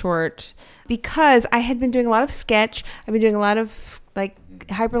make this short because I had been doing a lot of sketch. I've been doing a lot of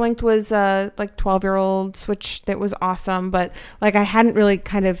Hyperlinked was like 12-year-olds, which that was awesome. But I hadn't really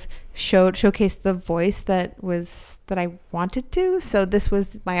kind of showcased the voice that I wanted to. So this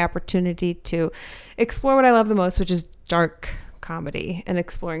was my opportunity to explore what I love the most, which is dark comedy and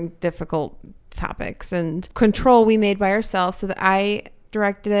exploring difficult topics. And Control we made by ourselves, so that I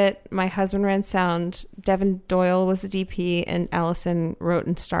directed it, my husband ran sound, Devin Doyle was the DP, and Allison wrote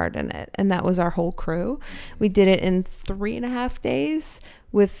and starred in it, and that was our whole crew. We did it in 3.5 days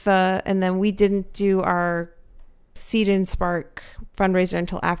and then we didn't do our Seed and Spark fundraiser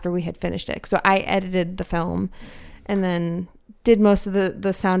until after we had finished it. So I edited the film and then did most of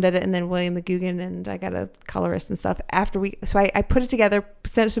the sound edit, and then William McGugan and I got a colorist and stuff I put it together,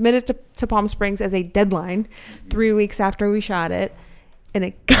 submitted it to Palm Springs as a deadline 3 weeks after we shot it, and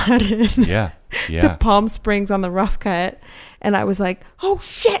it got in to Palm Springs on the rough cut, and I was like, oh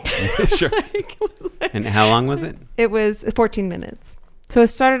shit. Sure. And how long was it? It was 14 minutes. So it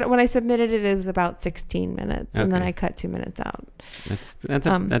started when I submitted it. It was about 16 minutes, and then I cut 2 minutes out.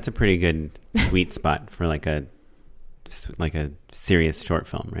 That's a pretty good sweet spot for like a serious short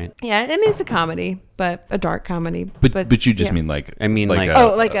film, right? Yeah, I mean it's a comedy, but a dark comedy. But you just mean like something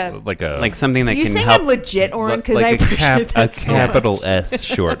that You're can saying help. I'm legit, Oren, because I like appreciate that a so capital much. S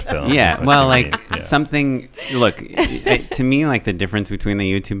short film. Yeah, well, something. Look, to me, like the difference between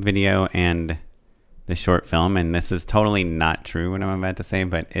the YouTube video and the short film, and this is totally not true what I'm about to say,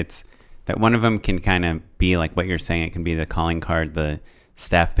 but it's that one of them can kind of be like what you're saying. It can be the calling card, the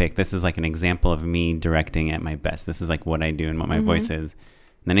staff pick. This is like an example of me directing at my best. This is like what I do and what my voice is.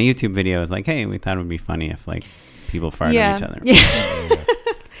 And then a YouTube video is like, hey, we thought it would be funny if like people fart on each other. Yeah.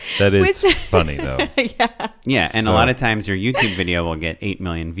 That is funny though. Yeah, and a lot of times your YouTube video will get 8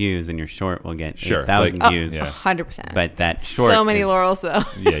 million views and your short will get 8,000 views. 100%. But that short so many laurels though.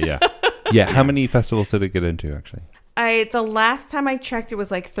 Yeah. How many festivals did it get into actually? The last time I checked, it was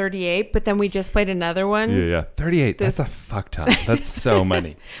like 38, but then we just played another one. Yeah. 38. That's a fuck ton. That's so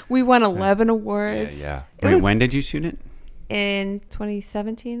many. We won 11 awards. Yeah. Wait, when did you shoot it? In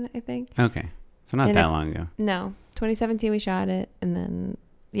 2017, I think. Okay. So not that long ago. No. 2017 we shot it, and then,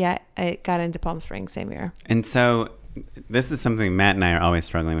 I got into Palm Springs same year. And so this is something Matt and I are always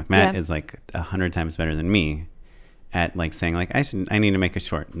struggling with. Matt is like 100 times better than me at like saying like I need to make a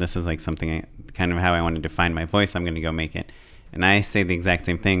short. This is like something kind of how I want to define my voice. I'm going to go make it. And I say the exact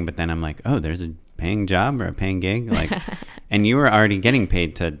same thing, but then I'm like, oh, there's a paying job or a paying gig, like, and you were already getting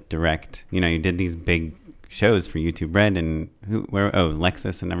paid to direct. You know, you did these big shows for YouTube Red and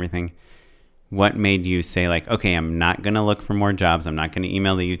Lexus and everything. What made you say like, okay, I'm not going to look for more jobs. I'm not going to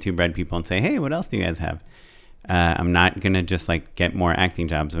email the YouTube Red people and say, hey, what else do you guys have? I'm not going to just like get more acting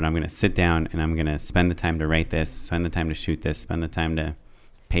jobs, but I'm going to sit down and I'm going to spend the time to write this, spend the time to shoot this, spend the time to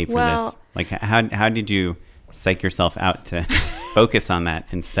pay for this. Like how did you psych yourself out to focus on that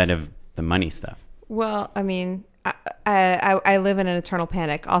instead of the money stuff? Well, I mean, I live in an eternal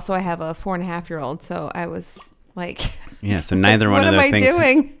panic. Also, I have a 4.5-year-old, so I was like, yeah. So neither one of those things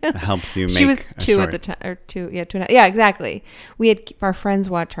doing? Helps you make. She was 2 short. at the time, or 2, 2.5. Yeah, exactly. We had our friends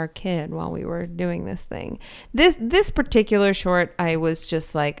watch our kid while we were doing this thing. This particular short, I was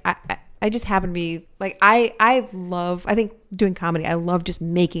just like, I just happened to be like, I think doing comedy, I love just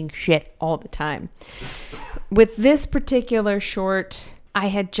making shit all the time. With this particular short, I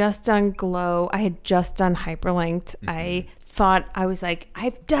had just done Glow. I had just done Hyperlinked. Mm-hmm. I thought, I was like,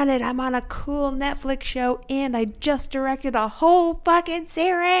 I've done it. I'm on a cool Netflix show and I just directed a whole fucking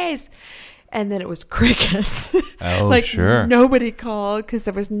series. And then it was crickets. Oh, like, sure. Nobody called because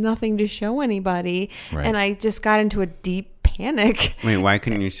there was nothing to show anybody. Right. And I just got into a deep panic. Wait, why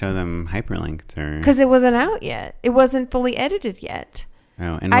couldn't you show them Hyperlinked? Because it wasn't out yet. It wasn't fully edited yet.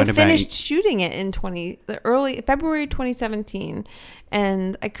 Oh, and I finished shooting it in February 2017,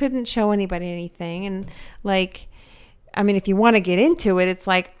 and I couldn't show anybody anything. And like, I mean, if you want to get into it, it's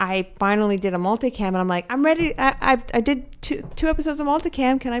like I finally did a multicam, and I'm like, I'm ready. I did two episodes of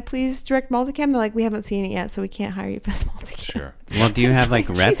multicam. Can I please direct multicam? They're like, we haven't seen it yet, so we can't hire you for this multicam. Sure. Well, do you have like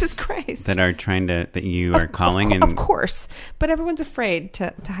reps Jesus Christ. that are that you are calling? Of course, but everyone's afraid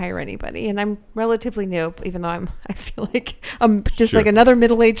to hire anybody, and I'm relatively new, even though I feel like I'm just like another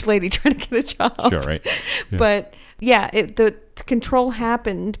middle-aged lady trying to get a job. Sure, right. Yeah. But yeah, the control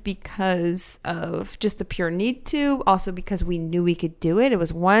happened because of just the pure need to. Also because we knew we could do it. It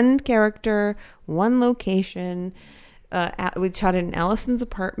was one character, one location. We shot in Allison's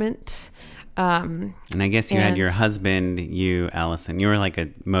apartment. And I guess you had your husband, Allison. You were like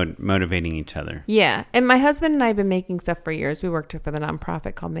motivating each other. Yeah. And my husband and I have been making stuff for years. We worked for the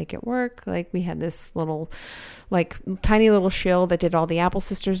nonprofit called Make It Work. Like we had this little, like tiny little shill that did all the Apple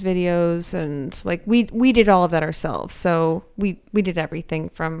Sisters videos. And like we did all of that ourselves. So we did everything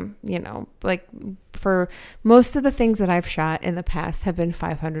from, like for most of the things that I've shot in the past have been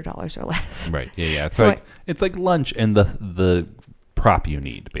 $500 or less. Right. Yeah. Yeah. It's like lunch and the prop you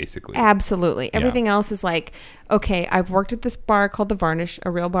need, basically. Absolutely. Everything else is like, okay, I've worked at this bar called The Varnish,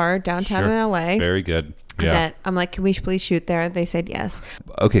 a real bar downtown in LA. Very good. Yeah. That I'm like, can we please shoot there? They said yes.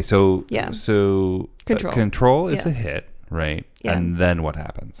 Okay, so Control is a hit, right? Yeah. And then what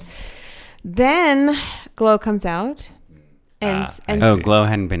happens? Then Glow comes out. And Glow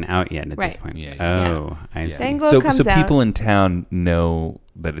hadn't been out yet at this point. Yeah. I see. Then Glow comes out. So people in town know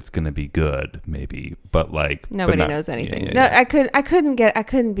that it's going to be good, maybe, but like nobody knows anything. I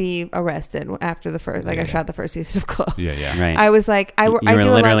couldn't be arrested after the first. Like I shot the first season of Glow. Yeah. Right. I was like, you were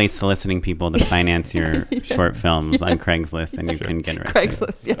literally soliciting people to finance your short films on Craigslist, and you couldn't get arrested.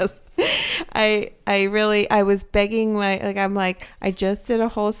 Craigslist, yes. I was begging I just did a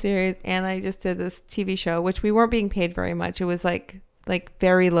whole series and I just did this TV show, which we weren't being paid very much. It was like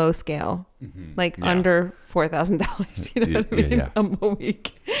very low scale, under $4,000, you know what I mean? A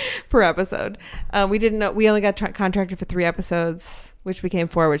week per episode. We didn't know, we only got contracted for 3 episodes, which became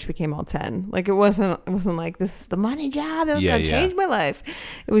 4, which became all 10. Like it wasn't like this is the money job that was going to change my life.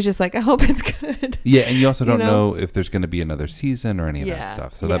 It was just like, I hope it's good. Yeah. And you also don't know if there's going to be another season or any of that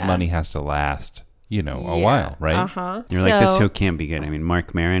stuff. So that money has to last, a while, right? Uh-huh. You're like, this show can't be good. I mean,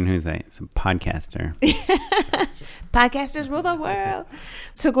 Mark Maron, who's a podcaster. Podcasters rule the world.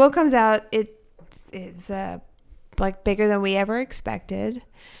 So Glow comes out. It is like bigger than we ever expected.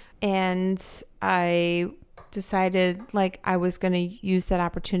 And I decided like I was going to use that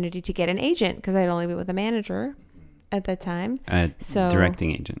opportunity to get an agent because I'd only been with a manager at that time.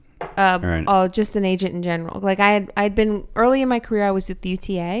 Directing agent. Just an agent in general. Like I'd been early in my career, I was with the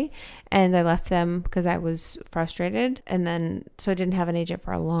UTA, and I left them because I was frustrated, and then so I didn't have an agent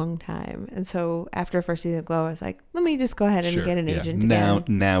for a long time. And so after first season of Glow, I was like, let me just go ahead and get an agent.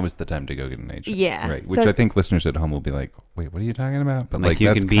 Now is the time to go get an agent. Yeah, right. Which I think listeners at home will be like, wait, what are you talking about? But like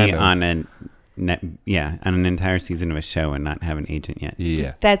you could be on an entire season of a show and not have an agent yet.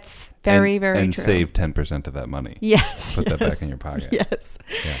 Yeah, that's very true. And save 10% of that money. Yes, put that back in your pocket. Yes.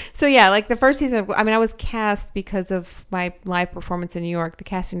 Yeah. So yeah, like the first season, I was cast because of my live performance in New York. The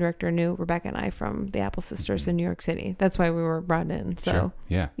casting director knew Rebecca and I from the Apple Sisters in New York City. That's why we were brought in. So sure.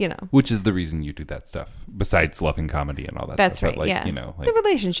 Yeah, which is the reason you do that stuff besides loving comedy and all that. That's stuff. right. But the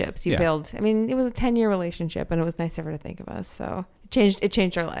relationships you build. I mean, it was a 10-year relationship, and it was nice of her to think of us. So. It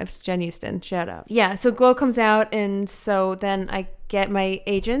changed our lives. Jen Houston, shout out. Yeah, so Glow comes out, and so then I get my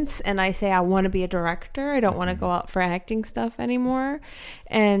agents, and I say I want to be a director. I don't want to go out for acting stuff anymore.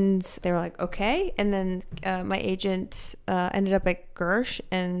 And they were like, okay. And then my agent ended up at Gersh,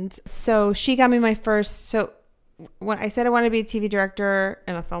 and so she got me my first. So when I said I wanted to be a TV director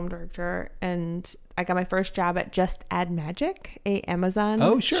and a film director, and I got my first job at Just Add Magic, a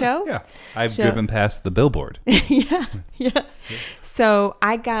Amazon show. Yeah, I've driven past the billboard. yeah. So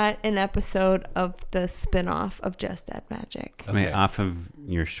I got an episode of the spinoff of Just Add Magic. Okay. Wait, off of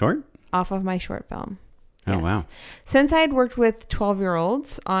your short? Off of my short film. Oh, yes. Wow. Since I had worked with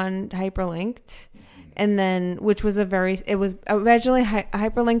 12-year-olds on Hyperlinked, and then, which was originally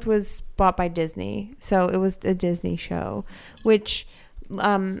Hyperlinked was bought by Disney. So it was a Disney show, which,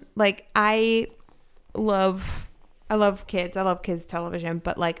 I love kids. I love kids television,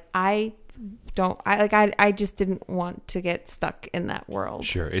 but I just didn't want to get stuck in that world.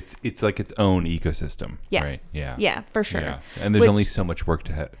 Sure. It's like its own ecosystem. Yeah. Right. Yeah. Yeah, for sure. Yeah. And there's only so much work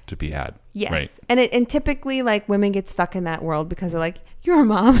to be had. Yes. Right. And typically women get stuck in that world because they're like, you're a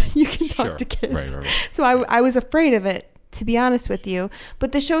mom, you can talk to kids. Right. So I was afraid of it, to be honest with you.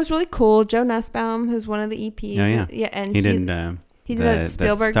 But the show's really cool. Joe Nussbaum, who's one of the EPs. Oh, yeah. And he did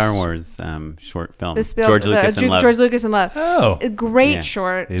Spielberg Star Wars short film. George Lucas in Love. Oh, a great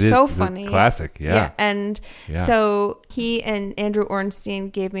short. It is so funny. Classic. Yeah. And so he and Andrew Ornstein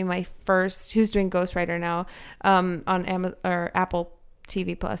gave me my first. Who's doing Ghostwriter now on Amazon or Apple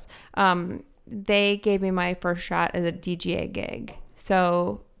TV Plus. They gave me my first shot as a DGA gig.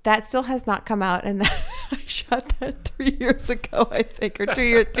 So that still has not come out, and I shot that 3 years ago, I think, or 2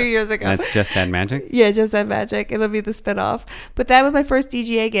 years ago. That's Just Add Magic? Yeah, Just Add Magic. It'll be the spinoff. But that was my first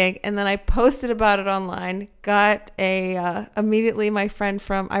DGA gig, and then I posted about it online. Got immediately my friend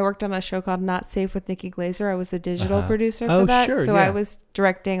I worked on a show called Not Safe with Nikki Glazer. I was a digital producer for that. Sure, so I was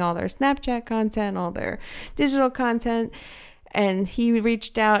directing all their Snapchat content, all their digital content. And he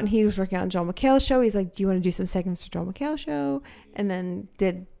reached out, and he was working on Joel McHale's show. He's like, do you want to do some segments for Joel McHale's show? And then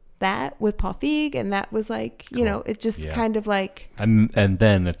did that with Paul Feig, and that was cool. It just kind of and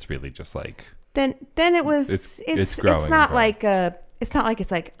then it's really just then it was it's growing. It's not like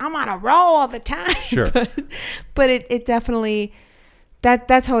I'm on a roll all the time. Sure. but it definitely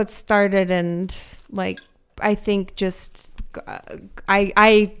that's how it started, and I think just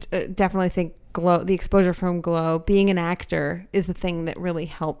I definitely think the exposure from Glow, being an actor, is the thing that really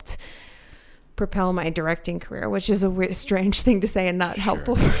helped propel my directing career, which is a weird, strange thing to say and not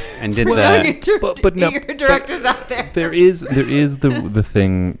helpful. And did directors out there? There is the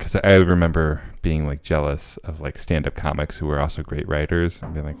thing, because I remember being jealous of stand-up comics who were also great writers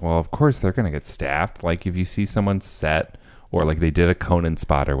and being like, well, of course they're gonna get staffed. If you see someone's set or they did a Conan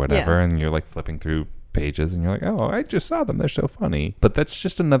spot or whatever, and you're flipping through pages and you're like, oh, I just saw them, they're so funny. But that's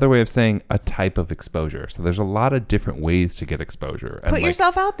just another way of saying a type of exposure. So there's a lot of different ways to get exposure. Put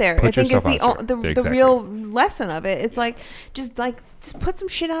yourself out there. I think is the real lesson of it. It's just put some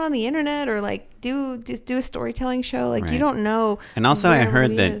shit out on the internet, or do a storytelling show. You don't know. And also I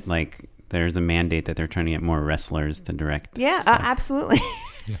heard that there's a mandate that they're trying to get more wrestlers to direct. Yeah, absolutely.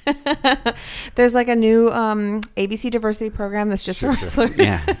 There's a new ABC diversity program that's just for wrestlers.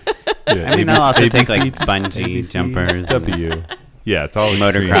 Yeah. I mean, they'll also take bungee jumpers. Yeah, it's all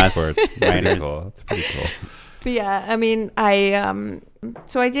motocross sports. It's pretty cool. It's pretty cool. But yeah, I mean,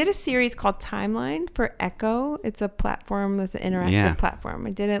 so I did a series called Timeline for Echo. It's a platform that's an interactive platform.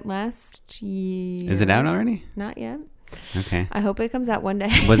 I did it last year. Is it out already? Not yet. Okay. I hope it comes out one day.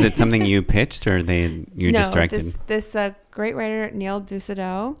 Was it something you pitched, or just directed? This great writer, Neil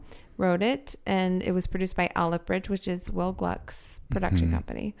Ducedo, wrote it, and it was produced by Olive Bridge, which is Will Gluck's production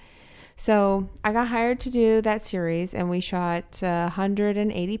company. So I got hired to do that series, and we shot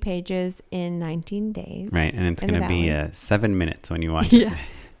 180 pages in 19 days. Right, and it's going to be 7 minutes when you watch it.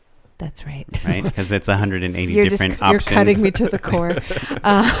 That's right. Right? Because it's 180 You're different options. You're cutting me to the core.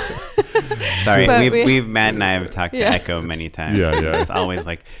 Sorry, But Matt and I have talked to Echo many times. Yeah. It's always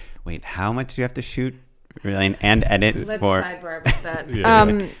like, wait, how much do you have to shoot and edit Let's for? sidebar about that.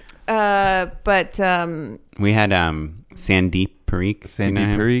 We had Sandeep Parikh. Sandy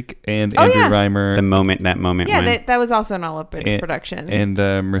Parikh and Oh, Andrew yeah. Reimer. That moment. Yeah, when, that was also an Olive Bridge production. And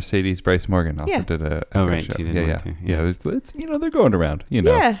Mercedes Bryce Morgan also did a Oh, great right, show. she did Yeah. one too, yeah. It's they're going around.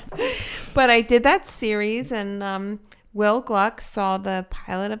 Yeah. But I did that series, and Will Gluck saw the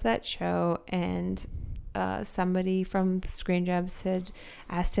pilot of that show, and somebody from Screen Gems had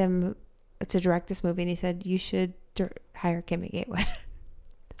asked him to direct this movie, and he said, you should hire Kimmy Gatewood.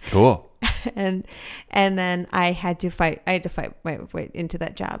 Cool. and then I had to fight my way into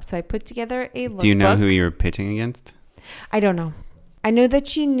that job. So I put together a lookbook. Do you know who you were pitching against? I don't know. I know that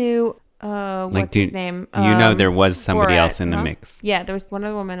she knew what's his name. You know there was somebody Borat, else in the mix. Yeah, there was one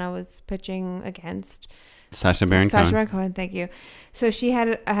other woman I was pitching against. Sacha Baron Cohen. Sacha Baron Cohen, thank you. So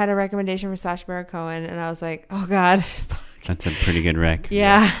I had a recommendation for Sacha Baron Cohen, and I was like, oh God. That's a pretty good rec.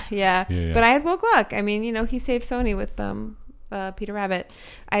 Yeah. Yeah. But I had Will Gluck. I mean, he saved Sony with Peter Rabbit.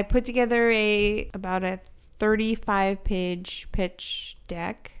 I put together about a 35-page pitch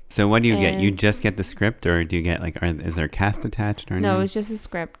deck. So what do you get? You just get the script, or do you get is there a cast attached or anything? No, it's just a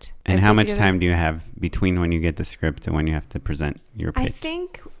script. And how much time do you have between when you get the script and when you have to present your pitch? I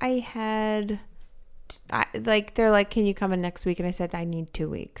think I had, they're like, can you come in next week? And I said, I need 2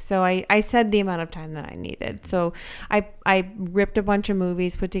 weeks. So I said the amount of time that I needed. So I ripped a bunch of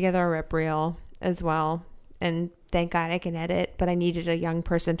movies, put together a rip reel as well. And thank God I can edit, but I needed a young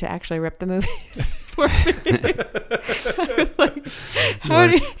person to actually rip the movies for me. I was like, how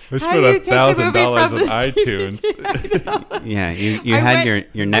do you take a movie from this on iTunes. Yeah, you had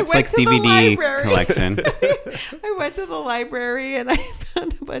your Netflix DVD collection. I went to the library and I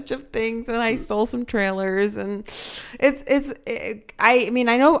found a bunch of things, and I stole some trailers, and I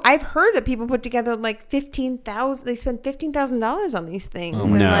know I've heard that people put together like $15,000. They spend $15,000 on these things. Oh,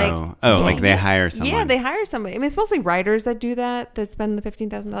 and no! They hire someone. Yeah, they hire somebody. I mean, it's mostly writers that do that spend the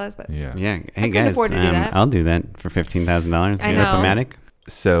 $15,000. But Yeah. Hey I couldn't guys, afford to do that. I'll do that for $15,000. I know. Rip-o-matic.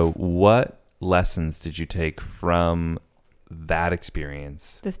 So what lessons did you take from that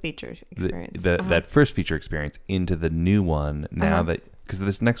experience? This feature experience. That first feature experience into the new one now that, because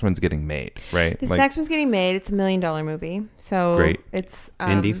this next one's getting made, right? This next one's getting made. It's $1 million movie. So great. It's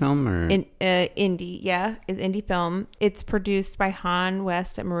indie film or indie, yeah, it's indie film. It's produced by Han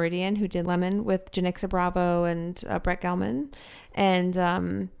West at Meridian, who did Lemon with Janixa Bravo and Brett Gelman,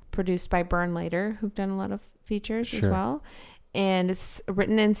 and produced by Burn Later, who've done a lot of features as well. And it's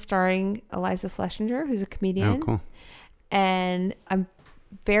written and starring Eliza Schlesinger, who's a comedian. Oh, cool. And I'm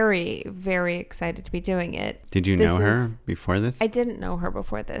very, very excited to be doing it. Did you know her before this? I didn't know her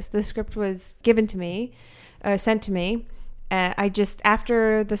before this. The script was given to me, sent to me. I just,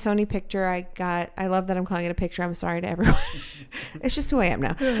 after the Sony picture, I love that I'm calling it a picture. I'm sorry to everyone. It's just who I am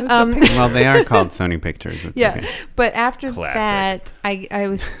now. Well, they are called Sony Pictures. It's okay. But after Classic. that, I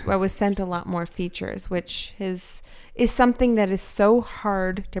was sent a lot more features, which is something that is so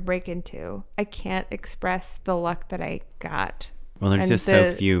hard to break into. I can't express the luck that I got. Well, there's just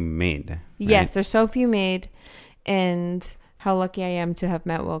so few made. Right? Yes, there's so few made, and how lucky I am to have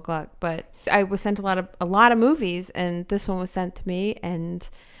met Will Gluck. But I was sent a lot of movies, and this one was sent to me, and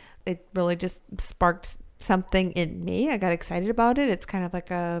it really just sparked something in me. I got excited about it. It's kind of like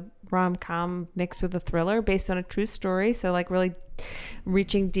a rom-com mixed with a thriller based on a true story. So like really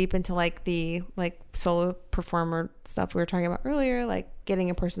reaching deep into like the solo performer stuff we were talking about earlier, like getting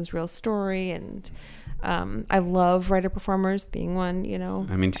a person's real story. And I love writer performers, being one,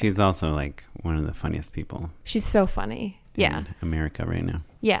 I mean, she's also like one of the funniest people. She's so funny. In America right now.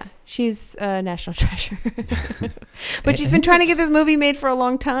 Yeah, she's a national treasure. But she's been trying to get this movie made for a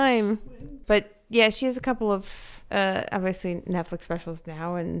long time. But yeah, she has a couple of obviously Netflix specials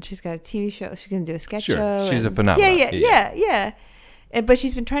now, and she's got a TV show. She's going to do a sketch show. She's a phenomenon. Yeah. But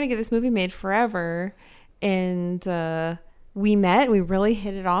she's been trying to get this movie made forever. And we met. We really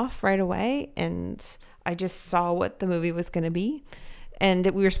hit it off right away. And I just saw what the movie was going to be. And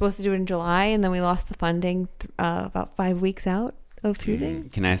we were supposed to do it in July, and then we lost the funding about 5 weeks out of shooting.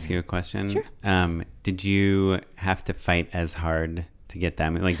 Can I ask you a question? Sure. Did you have to fight as hard to get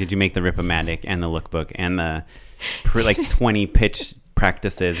that? Like, did you make the Rip-O-Matic and the lookbook and the 20 pitch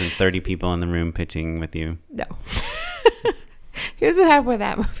practices and 30 people in the room pitching with you? No. Here's what happened with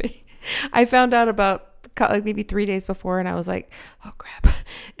that movie. I found out about maybe 3 days before, and I was like, oh crap.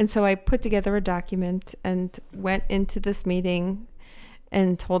 And so I put together a document and went into this meeting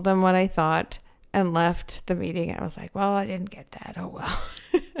and told them what I thought and left the meeting. I was like, well, I didn't get that. Oh, well.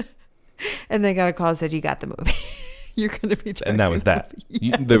 And they got a call and said, you got the movie. You're going to be directing. And that was the that. movie.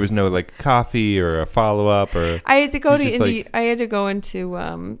 Yes. There was no like coffee or a follow up or. I had to go to just, Indy. like- I had to go into.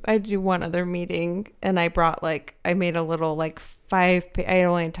 I had to do one other meeting, and I brought like I made a little like I had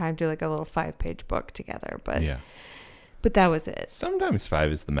only had time to do like a little 5-page book together, but Yeah. but that was it. Sometimes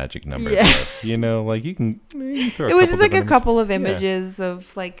 5 is the magic number. Yeah. though. You know, like you can throw It was just like a different couple of images. images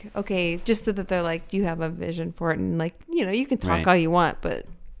of like, okay, just so that they're like, you have a vision for it, and like, you know, you can talk Right. all you want, but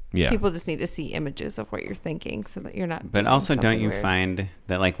Yeah. people just need to see images of what you're thinking so that you're not. But doing also, don't something you weird. find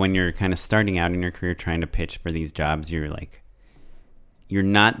that like when you're kind of starting out in your career trying to pitch for these jobs, you're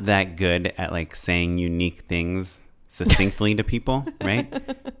not that good at like saying unique things succinctly to people, right?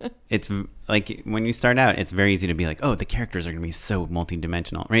 It's like when you start out, it's very easy to be like, oh, the characters are going to be so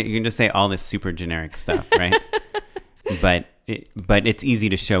multidimensional, right? You can just say all this super generic stuff, right? but it's easy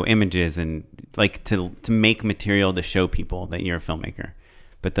to show images and like to make material to show people that you're a filmmaker.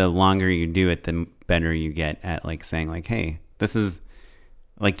 But the longer you do it, the better you get at like saying like, hey, this is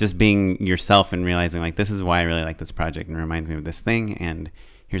like just being yourself and realizing like, this is why I really like this project and it reminds me of this thing. And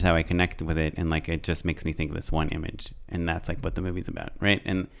here's how I connect with it. And like, it just makes me think of this one image. And that's like what the movie's about. Right.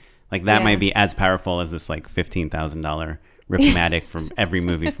 And like, that Yeah. might be as powerful as this like $15,000 Ripmatic from every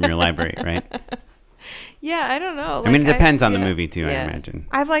movie from your library. Right. Yeah, I don't know. I mean, it depends on the yeah, movie too, I yeah. imagine.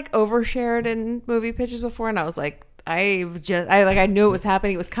 I've like overshared in movie pitches before, and I was like, I knew it was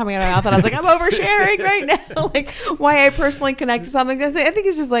happening. It was coming out of my mouth, and I was like, I'm oversharing right now. Like, why I personally connect to something. I think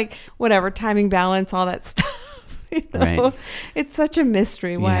it's just like whatever timing, balance, all that stuff. You know? Right. It's such a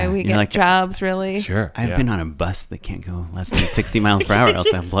mystery why Yeah, we you're get like- jobs. Really, Sure. I've yeah. been on a bus that can't go less than 60 miles per hour,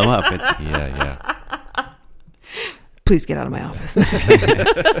 else I'll blow up. It's, Yeah. please get out of my office.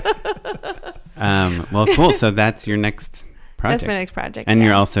 well, cool. So that's your next project. That's my next project. And yeah.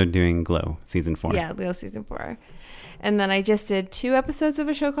 you're also doing Glow season 4. Yeah, Leo season 4. And then I just did 2 episodes of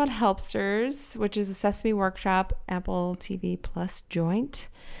a show called Helpsters, which is a Sesame Workshop Apple TV Plus joint.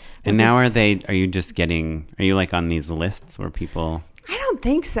 And now are you like on these lists where people... I don't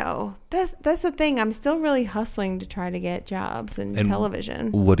think so. That's the thing. I'm still really hustling to try to get jobs in And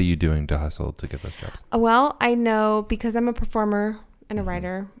television. What are you doing to hustle to get those jobs? Well, I know because I'm a performer and a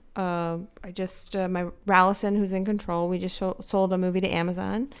writer. I just my Rallison, who's in control, we just sold a movie to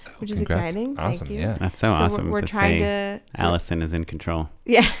Amazon, which is Congrats. exciting. Awesome. Thank you. Yeah. That's so awesome We're to trying say to Allison is in control.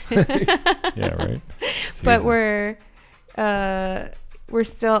 Yeah. Yeah. Right. But we're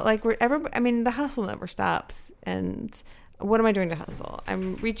still like I mean, the hustle never stops. And what am I doing to hustle?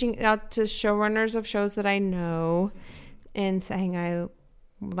 I'm reaching out to showrunners of shows that I know and saying I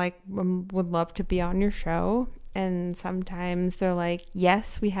would love to be on your show. And sometimes they're like,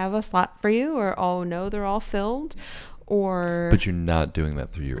 yes, we have a slot for you, or oh no, they're all filled, or But you're not doing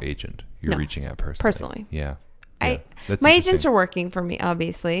that through your agent. You're No. reaching out Personally. Yeah. My agents are working for me,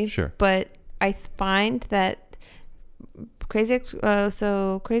 obviously. Sure. But I find that Crazy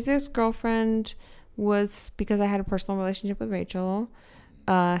Ex-Girlfriend was because I had a personal relationship with Rachel.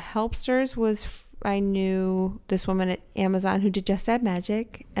 Helpsters was I knew this woman at Amazon who did Just Add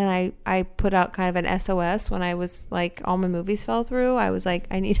Magic, and I put out kind of an SOS when I was like all my movies fell through. I was like,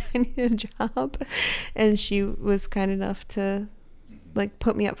 I need a job, and she was kind enough to like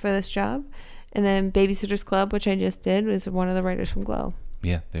put me up for this job. And then Babysitters Club, which I just did, was one of the writers from Glow.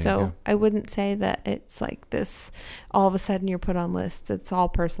 Yeah. There you So go. I wouldn't say that it's like this, all of a sudden you're put on lists. It's all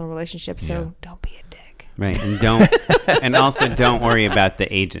personal relationships. So Yeah. don't be a dick. Right. And also don't worry about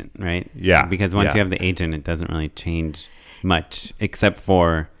the agent, right? Yeah. Because once Yeah. you have the agent, it doesn't really change much, except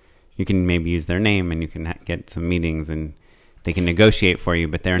for you can maybe use their name and you can get some meetings and they can negotiate for you,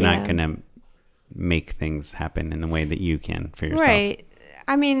 but they're not Yeah. going to make things happen in the way that you can for yourself. Right.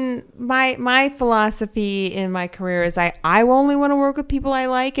 I mean, my philosophy in my career is I only want to work with people I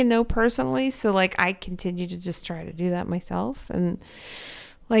like and know personally. So like I continue to just try to do that myself. And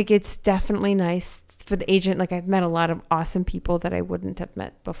like it's definitely nice for the agent. Like I've met a lot of awesome people that I wouldn't have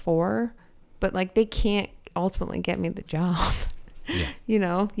met before, but like they can't ultimately get me the job. Yeah. You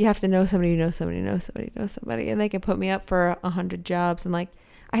know, you have to know somebody who knows somebody who knows somebody who knows somebody, and they can put me up for 100 jobs. And like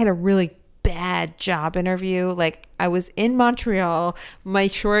I had a really bad job interview. Like I was in Montreal, my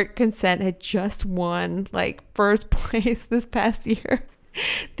short consent had just won like first place this past year,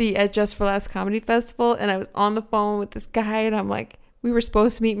 the Just for Laughs Comedy Festival, and I was on the phone with this guy, and I'm like, we were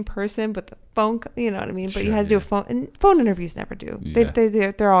supposed to meet in person, but the phone, you know what I mean? But you Sure, had to do yeah. a phone, and phone interviews never do. Yeah.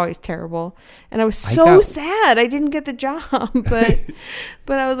 They're always terrible. And I was I so got- sad I didn't get the job, but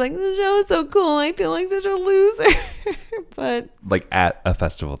I was like, the show is so cool. I feel like such a loser. But Like at a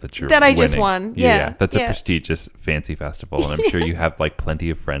festival that you're That I just winning. won. Yeah. That's a Yeah. prestigious, fancy festival, and I'm sure you have like plenty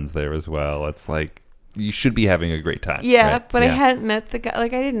of friends there as well. It's like you should be having a great time. Yeah, right? but I hadn't met the guy.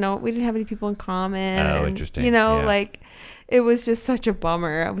 Like, I didn't know. We didn't have any people in common. Oh, and, interesting. You know, Yeah. like, it was just such a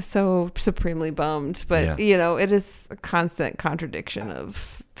bummer. I was so supremely bummed. But, Yeah. you know, it is a constant contradiction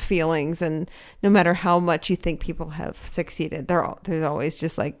of feelings. And no matter how much you think people have succeeded, there's always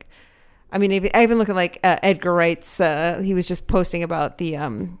just like, I mean, I even look at like Edgar Wright's, he was just posting about the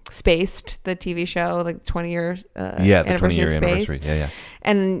Spaced, the TV show, like 20-year anniversary of Space. Anniversary. Yeah.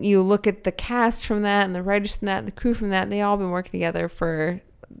 And you look at the cast from that and the writers from that and the crew from that, and they all been working together for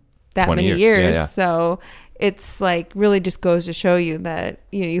that 20 many years. years. Yeah. So it's like really just goes to show you that,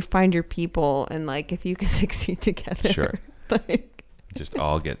 you know, you find your people, and like if you can succeed together. Sure. Like, Just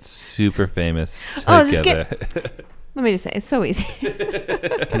all get super famous Oh, together. let me just say, it's so easy.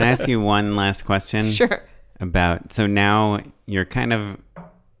 Can I ask you one last question? Sure. About, so now you're kind of,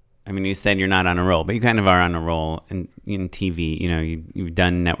 I mean, you said you're not on a roll, but you kind of are on a roll in TV. You know, you've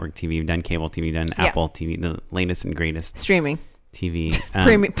done network TV, you've done cable TV, you've done Apple TV, the latest and greatest Streaming. TV.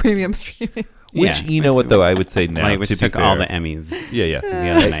 Premium streaming. Which, Yeah, you know what, though, I would say now, like, which to took be all fair, the Emmys Yeah. the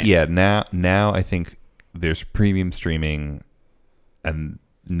other night. Yeah, now I think there's premium streaming and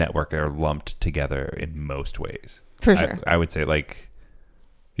network are lumped together in most ways. For sure. I would say like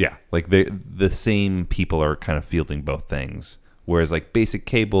the same people are kind of fielding both things, whereas like basic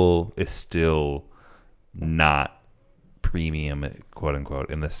cable is still not premium, quote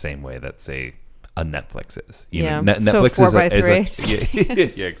unquote, in the same way that say a Netflix is. You know, So Netflix 4x3. is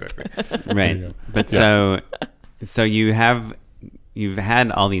like, yeah, exactly. Right. But so you've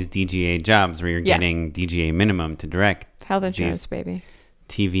had all these DGA jobs where you're getting DGA minimum to direct Health insurance, these baby.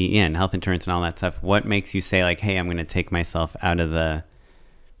 TV and health insurance and all that stuff. What makes you say like, hey, I'm going to take myself out of the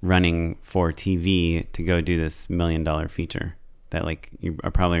running for TV to go do this $1 million feature that like you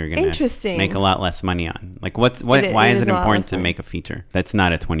are probably going to make a lot less money on? Like why is it important to make a feature that's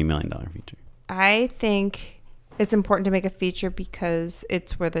not a $20 million feature? I think it's important to make a feature because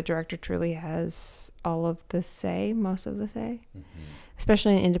it's where the director truly has all of the say, most of the say,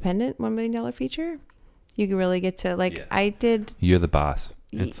 especially an independent $1 million feature. You can really get to like, I did. You're the boss.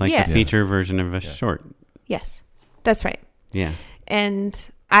 It's like the feature version of a short. Yes, that's right. Yeah. And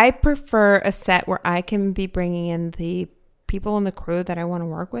I prefer a set where I can be bringing in the people in the crew that I want to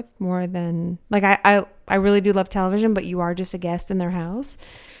work with more than like, I really do love television, but you are just a guest in their house.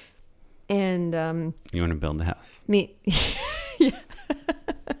 And you want to build the house. Yeah.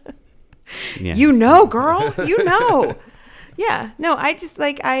 Yeah. You know, girl, you know. Yeah. No, I just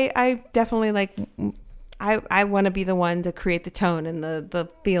like, I definitely like, I want to be the one to create the tone and the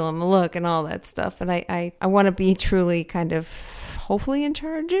feel and the look and all that stuff. And I want to be truly kind of hopefully in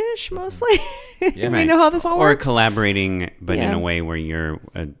charge-ish mostly. Yeah, We know how this all works. Or collaborating, but in a way where your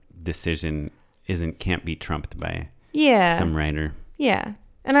decision can't be trumped by some writer. Yeah.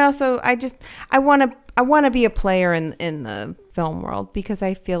 And I want to be a player in the film world because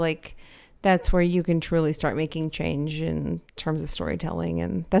I feel like that's where you can truly start making change in terms of storytelling.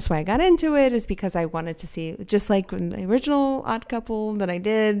 And that's why I got into it, is because I wanted to see, just like in the original Odd Couple that I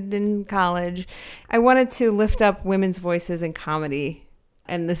did in college, I wanted to lift up women's voices in comedy.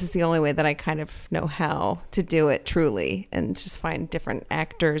 And this is the only way that I kind of know how to do it truly, and just find different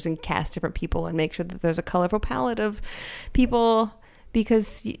actors and cast different people and make sure that there's a colorful palette of people,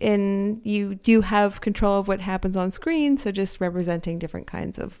 because you do have control of what happens on screen. So just representing different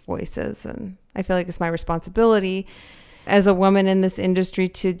kinds of voices. And I feel like it's my responsibility as a woman in this industry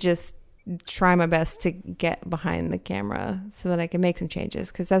to just try my best to get behind the camera so that I can make some changes.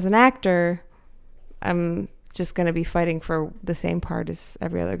 Because as an actor, I'm just going to be fighting for the same part as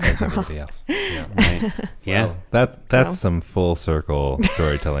every other girl. As everybody else. Yeah. Right. Yeah. Well, that's some full circle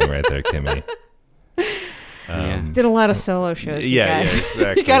storytelling right there, Kimmy. Did a lot of solo shows, you guys. Yeah,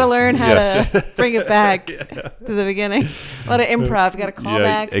 exactly. You got to learn how to bring it back to the beginning. A lot of improv. You got to call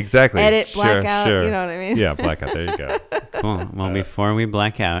back, exactly. edit, black out. Sure. You know what I mean? Yeah, black out. There you go. Cool. Well, before we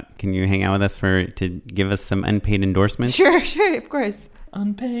black out, can you hang out with us to give us some unpaid endorsements? Sure, of course.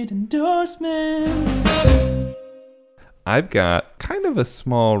 Unpaid endorsements. I've got kind of a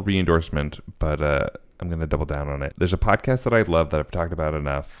small re-endorsement, but I'm going to double down on it. There's a podcast that I love that I've talked about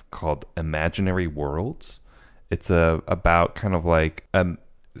enough called Imaginary Worlds. It's about kind of like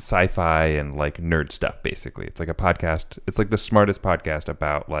sci-fi and like nerd stuff, basically. It's like a podcast. It's like the smartest podcast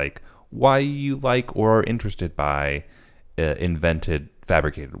about like why you like or are interested by invented,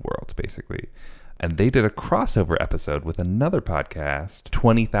 fabricated worlds, basically. And they did a crossover episode with another podcast,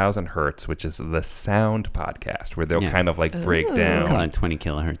 20,000 Hertz, which is the sound podcast, where they'll kind of like break down. I call it 20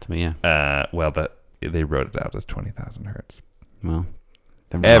 kilohertz, but yeah. They wrote it out as 20,000 hertz. Well,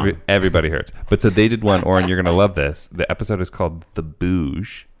 everybody hurts. But so they did one, Oren, you're going to love this. The episode is called The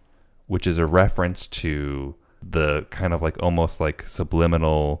Bouge, which is a reference to the kind of like almost like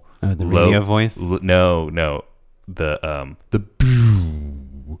subliminal the radio voice. No, the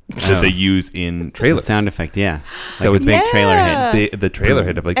that they use in trailers. The sound effect, yeah. So like it's a big trailer hit. the trailer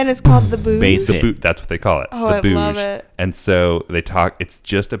hit of like, and it's called the booze. Bass the hit. boot. That's what they call it. Oh, the I booge. love it. And so they talk. It's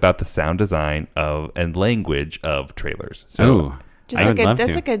just about the sound design of and language of trailers. So Oh, Just I like would love that's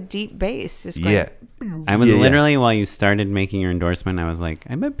to. like a deep bass. Just going, yeah, I was Yeah, yeah. literally, while you started making your endorsement, I was like,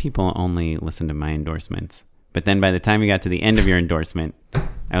 I bet people only listen to my endorsements. But then by the time you got to the end of your endorsement,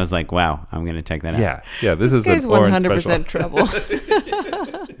 I was like, wow, I'm going to check that out. yeah. This is guy's an orange 100% special. trouble.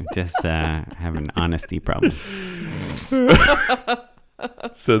 Just have an honesty problem.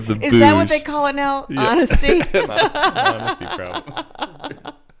 So the Is that what booge- they call it now? Yeah. Honesty. honesty problem.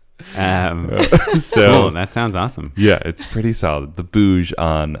 So that sounds awesome. Yeah, it's pretty solid. The booge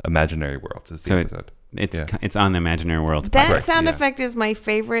on Imaginary Worlds is the So episode. It's on the Imaginary Worlds. That Correct, sound yeah. effect is my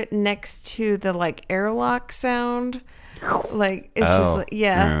favorite next to the like airlock sound. Like it's just like,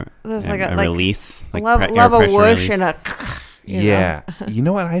 yeah. There's like a like release. Like love air a pressure whoosh release. and a you know? Yeah. You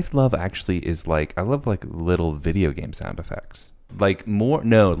know what I love actually is like I love like little video game sound effects. Like less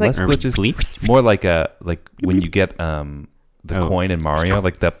Or glitches. bleep. More like when you get the coin in Mario,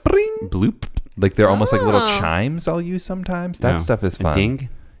 like the bring, Bloop. like they're almost like little Oh. chimes I'll use sometimes. That Oh, stuff is a fun. ding.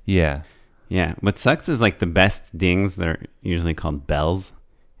 Yeah. Yeah. What sucks is like the best dings, they're usually called bells.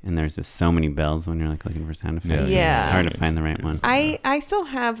 And there's just so many bells when you're like looking for sound effects. Yeah. It's hard to find the right one. I still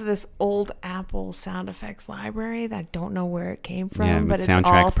have this old Apple sound effects library that I don't know where it came from, Yeah, but but it's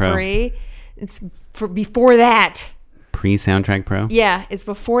Soundtrack all Pro. free. It's for before that. Pre-Soundtrack Pro? Yeah, it's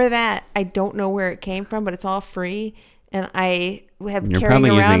before that. I don't know where it came from, but it's all free, and I have You're carrying probably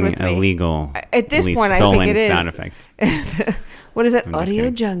around using with me. illegal. At this point, I stolen think it is. sound effects. What is it? I'm just Audio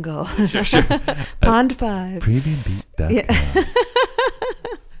kidding. Jungle. Pond 5. Premiumbeat.com. Yeah.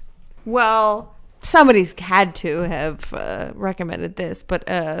 Well, somebody's had to have recommended this, but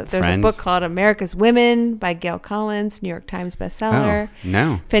there's Friends? a book called America's Women by Gail Collins, New York Times bestseller. Oh,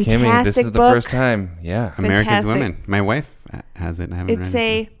 no. Fantastic Kimmy, this is the book. first time. Yeah. America's Fantastic. Women. My wife has it. I haven't It's read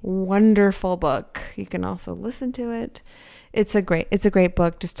a it. wonderful book. You can also listen to it. It's a great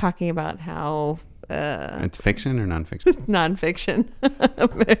book, just talking about how It's fiction or nonfiction? nonfiction.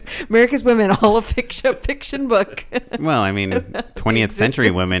 America's Women, all a fiction book. Well, I mean, 20th century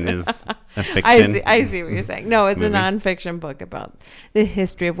women is a fiction. I see what you're saying. No, it's movie. a nonfiction book about the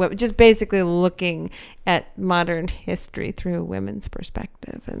history of women, just basically looking at modern history through women's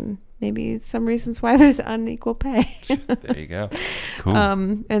perspective and maybe some reasons why there's unequal pay. There you go. Cool.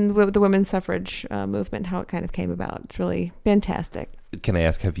 And the women's suffrage movement, how it kind of came about. It's really fantastic. Can I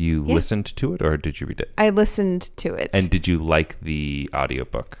ask, have you Yeah. listened to it or did you read it? I listened to it. And did you like the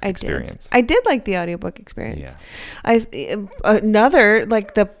audiobook experience? I did like the audiobook experience. Yeah. Another,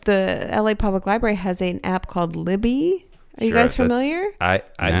 like the LA Public Library has an app called Libby. Are you Sure, guys that's- familiar? I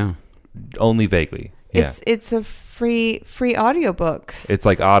No. only vaguely. Yeah. It's a free audiobooks It's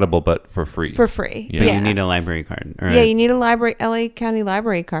like Audible, but for free. for free. Yeah. But Yeah. you need a library card. Or Yeah, you need a LA County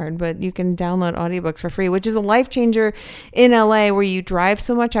library card, but you can download audiobooks for free, which is a life changer in LA where you drive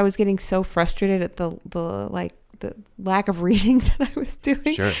so much. I was getting so frustrated at the lack of reading that I was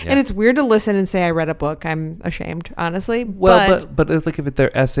doing. Sure, yeah. And it's weird to listen and say I read a book. I'm ashamed, honestly. Well, but it's like if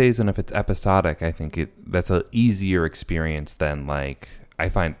they're essays and if it's episodic, I think that's an easier experience than like I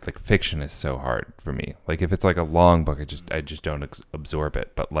find like fiction is so hard for me. Like if it's like a long book, I just don't absorb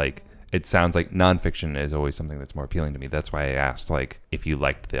it. But like it sounds like nonfiction is always something that's more appealing to me. That's why I asked like if you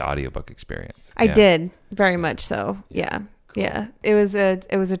liked the audiobook experience. I Yeah. did very much so. Yeah. Cool. Yeah. It was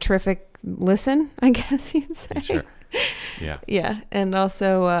a terrific listen, I guess you'd say. Sure. Yeah. Yeah. And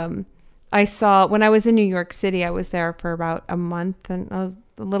also, I saw when I was in New York City, I was there for about a month and a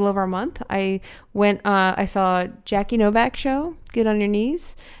little over a month. I saw Jackie Novak show, Get on Your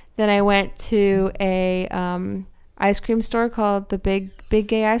Knees. Then I went to a ice cream store called the Big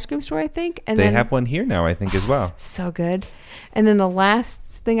Gay Ice Cream Store, I think. And They then, have one here now, I think, as well. so good. And then the last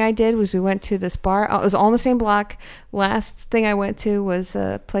thing I did was we went to this bar. It was all on the same block. Last thing I went to was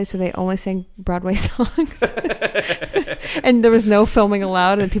a place where they only sang Broadway songs. And there was no filming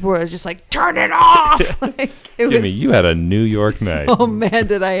allowed, and people were just like, turn it off. Like, it Kimmy, was, you had a New York night. oh man,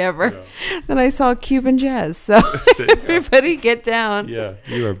 did I ever. Then I saw Cuban jazz. So everybody get down. Yeah,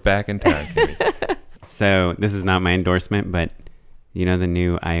 you are back in town, Kimmy. So this is not my endorsement, but you know the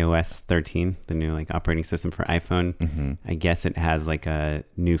new iOS 13, the new like operating system for iPhone. Mm-hmm. I guess it has like a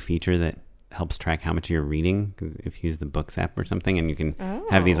new feature that helps track how much you're reading. Because if you use the Books app or something, and you can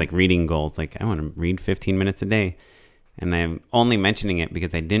have these like reading goals, like I want to read 15 minutes a day. And I'm only mentioning it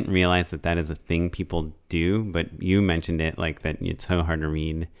because I didn't realize that is a thing people do. But you mentioned it, like that it's so hard to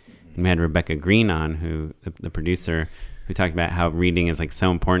read And we had Rebecca Green on, who the producer, who talked about how reading is like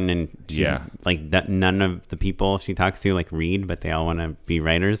so important, and she, like that none of the people she talks to like read, but they all want to be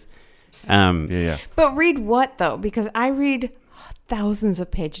writers. But read what though? Because I read thousands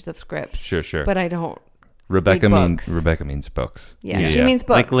of pages of scripts. Sure. But I don't. Rebecca means books. Yeah, she means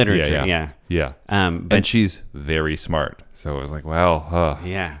books. Like literature, yeah. And she's very smart. So it was like, well,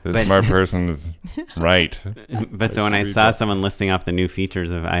 yeah, this smart person is right. But so when I saw someone listing off the new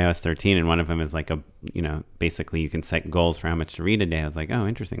features of iOS 13, and one of them is like basically you can set goals for how much to read a day. I was like, oh,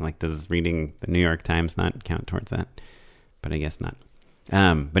 interesting. Like, does reading the New York Times not count towards that? But I guess not.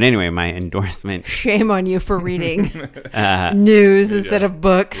 But anyway, my endorsement. Shame on you for reading news instead of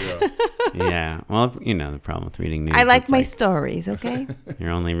books. Yeah. Well, the problem with reading news. I like my stories, okay?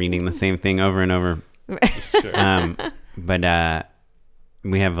 You're only reading the same thing over and over. Sure. But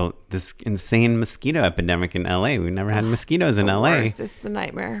we have this insane mosquito epidemic in LA. We've never had mosquitoes in LA. It's the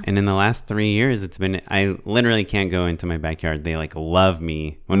nightmare. And in the last 3 years, I literally can't go into my backyard. They like love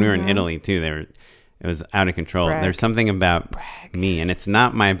me. When we were in Italy too, it was out of control. There's something about me, and it's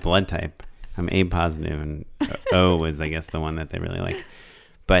not my blood type. I'm A positive, and O was, I guess, the one that they really like.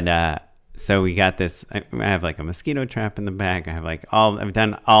 But so we got this. I have like a mosquito trap in the back. I've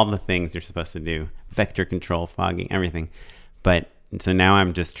done all the things you're supposed to do: vector control, fogging, everything. But so now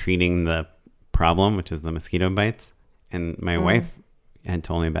I'm just treating the problem, which is the mosquito bites. And my wife had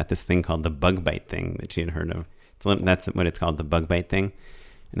told me about this thing called the bug bite thing that she had heard of. That's what it's called, the bug bite thing.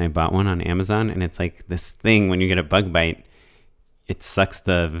 And I bought one on Amazon, and it's like this thing, when you get a bug bite, it sucks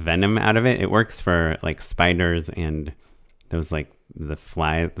the venom out of it. It works for like spiders and those like the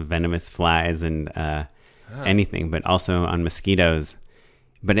venomous flies and anything, but also on mosquitoes.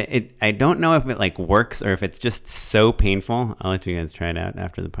 But I don't know if it like works or if it's just so painful. I'll let you guys try it out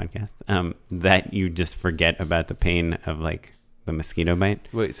after the podcast. That you just forget about the pain of like the mosquito bite.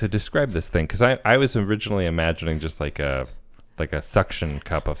 Wait, so describe this thing, because I was originally imagining just like a suction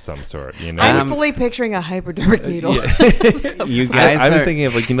cup of some sort, I'm fully picturing a hypodermic needle. You guys I was thinking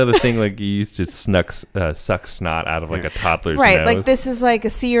of like the thing like you used to suck snot out of like a toddler's nose. Right, like this is like a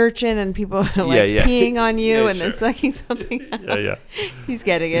sea urchin and people are like peeing on you and then sucking something out. Yeah. He's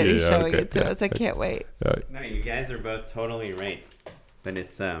getting it. He's showing it to us. I can't wait. No, you guys are both totally right. But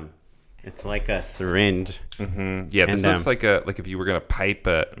it's like a syringe. Mm-hmm. Yeah, this looks like if you were gonna pipe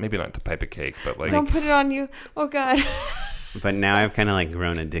maybe not to pipe a cake, but like don't put it on you. Oh God. But now I've kind of like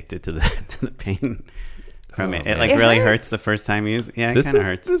grown addicted to the pain from it. It like really hurts the first time you use it. Yeah, it kind of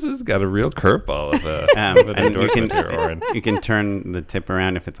hurts. This has got a real curveball of an endorsement here, Oren. You can turn the tip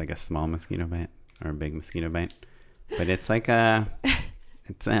around if it's like a small mosquito bite or a big mosquito bite. But it's like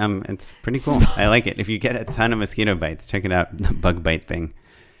it's pretty cool. I like it. If you get a ton of mosquito bites, check it out, the bug bite thing.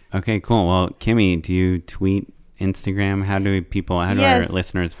 Okay, cool. Well, Kimmy, do you tweet, Instagram? How do our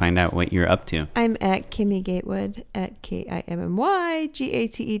listeners find out what you're up to? I'm at Kimmy Gatewood, at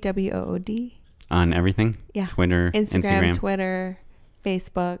KIMMYGATEWOOD. On everything? Yeah. Twitter, Instagram, Twitter,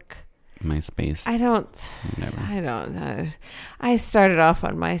 Facebook. MySpace. I don't know. I started off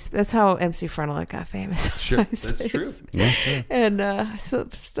on MySpace. That's how MC Frontalot got famous. Sure, MySpace. That's true. Yeah. And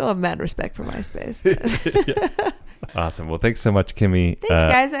still have mad respect for MySpace. Awesome. Well, thanks so much, Kimmy. Thanks,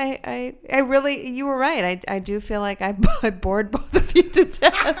 guys. I really, you were right. I do feel like I bored both of you to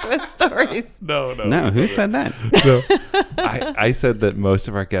death with stories. No. Who said that? No. I said that most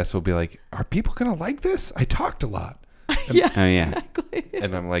of our guests will be like, are people going to like this? I talked a lot. Yeah. Oh, yeah. Exactly.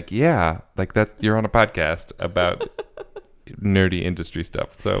 And I'm like, yeah, like that. You're on a podcast about nerdy industry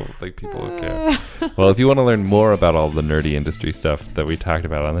stuff, so like people will care. Well, if you want to learn more about all the nerdy industry stuff that we talked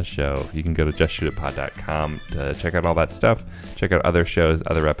about on the show, you can go to justshootitpod.com to check out all that stuff, check out other shows,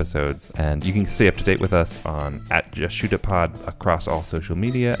 other episodes, and you can stay up to date with us on at justshootitpod across all social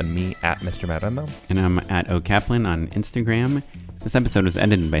media, and me at Mr. Matt Unknown. And I'm at OKaplan on Instagram. This episode was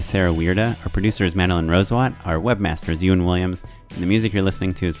edited by Sarah Weirda. Our producer is Madeline Rosewatt. Our webmaster is Ewan Williams. And the music you're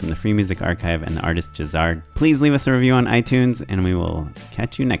listening to is from the Free Music Archive and the artist Jazard. Please leave us a review on iTunes, and we will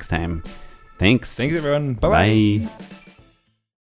catch you next time. Thanks. Thanks, everyone. Bye-bye. Bye.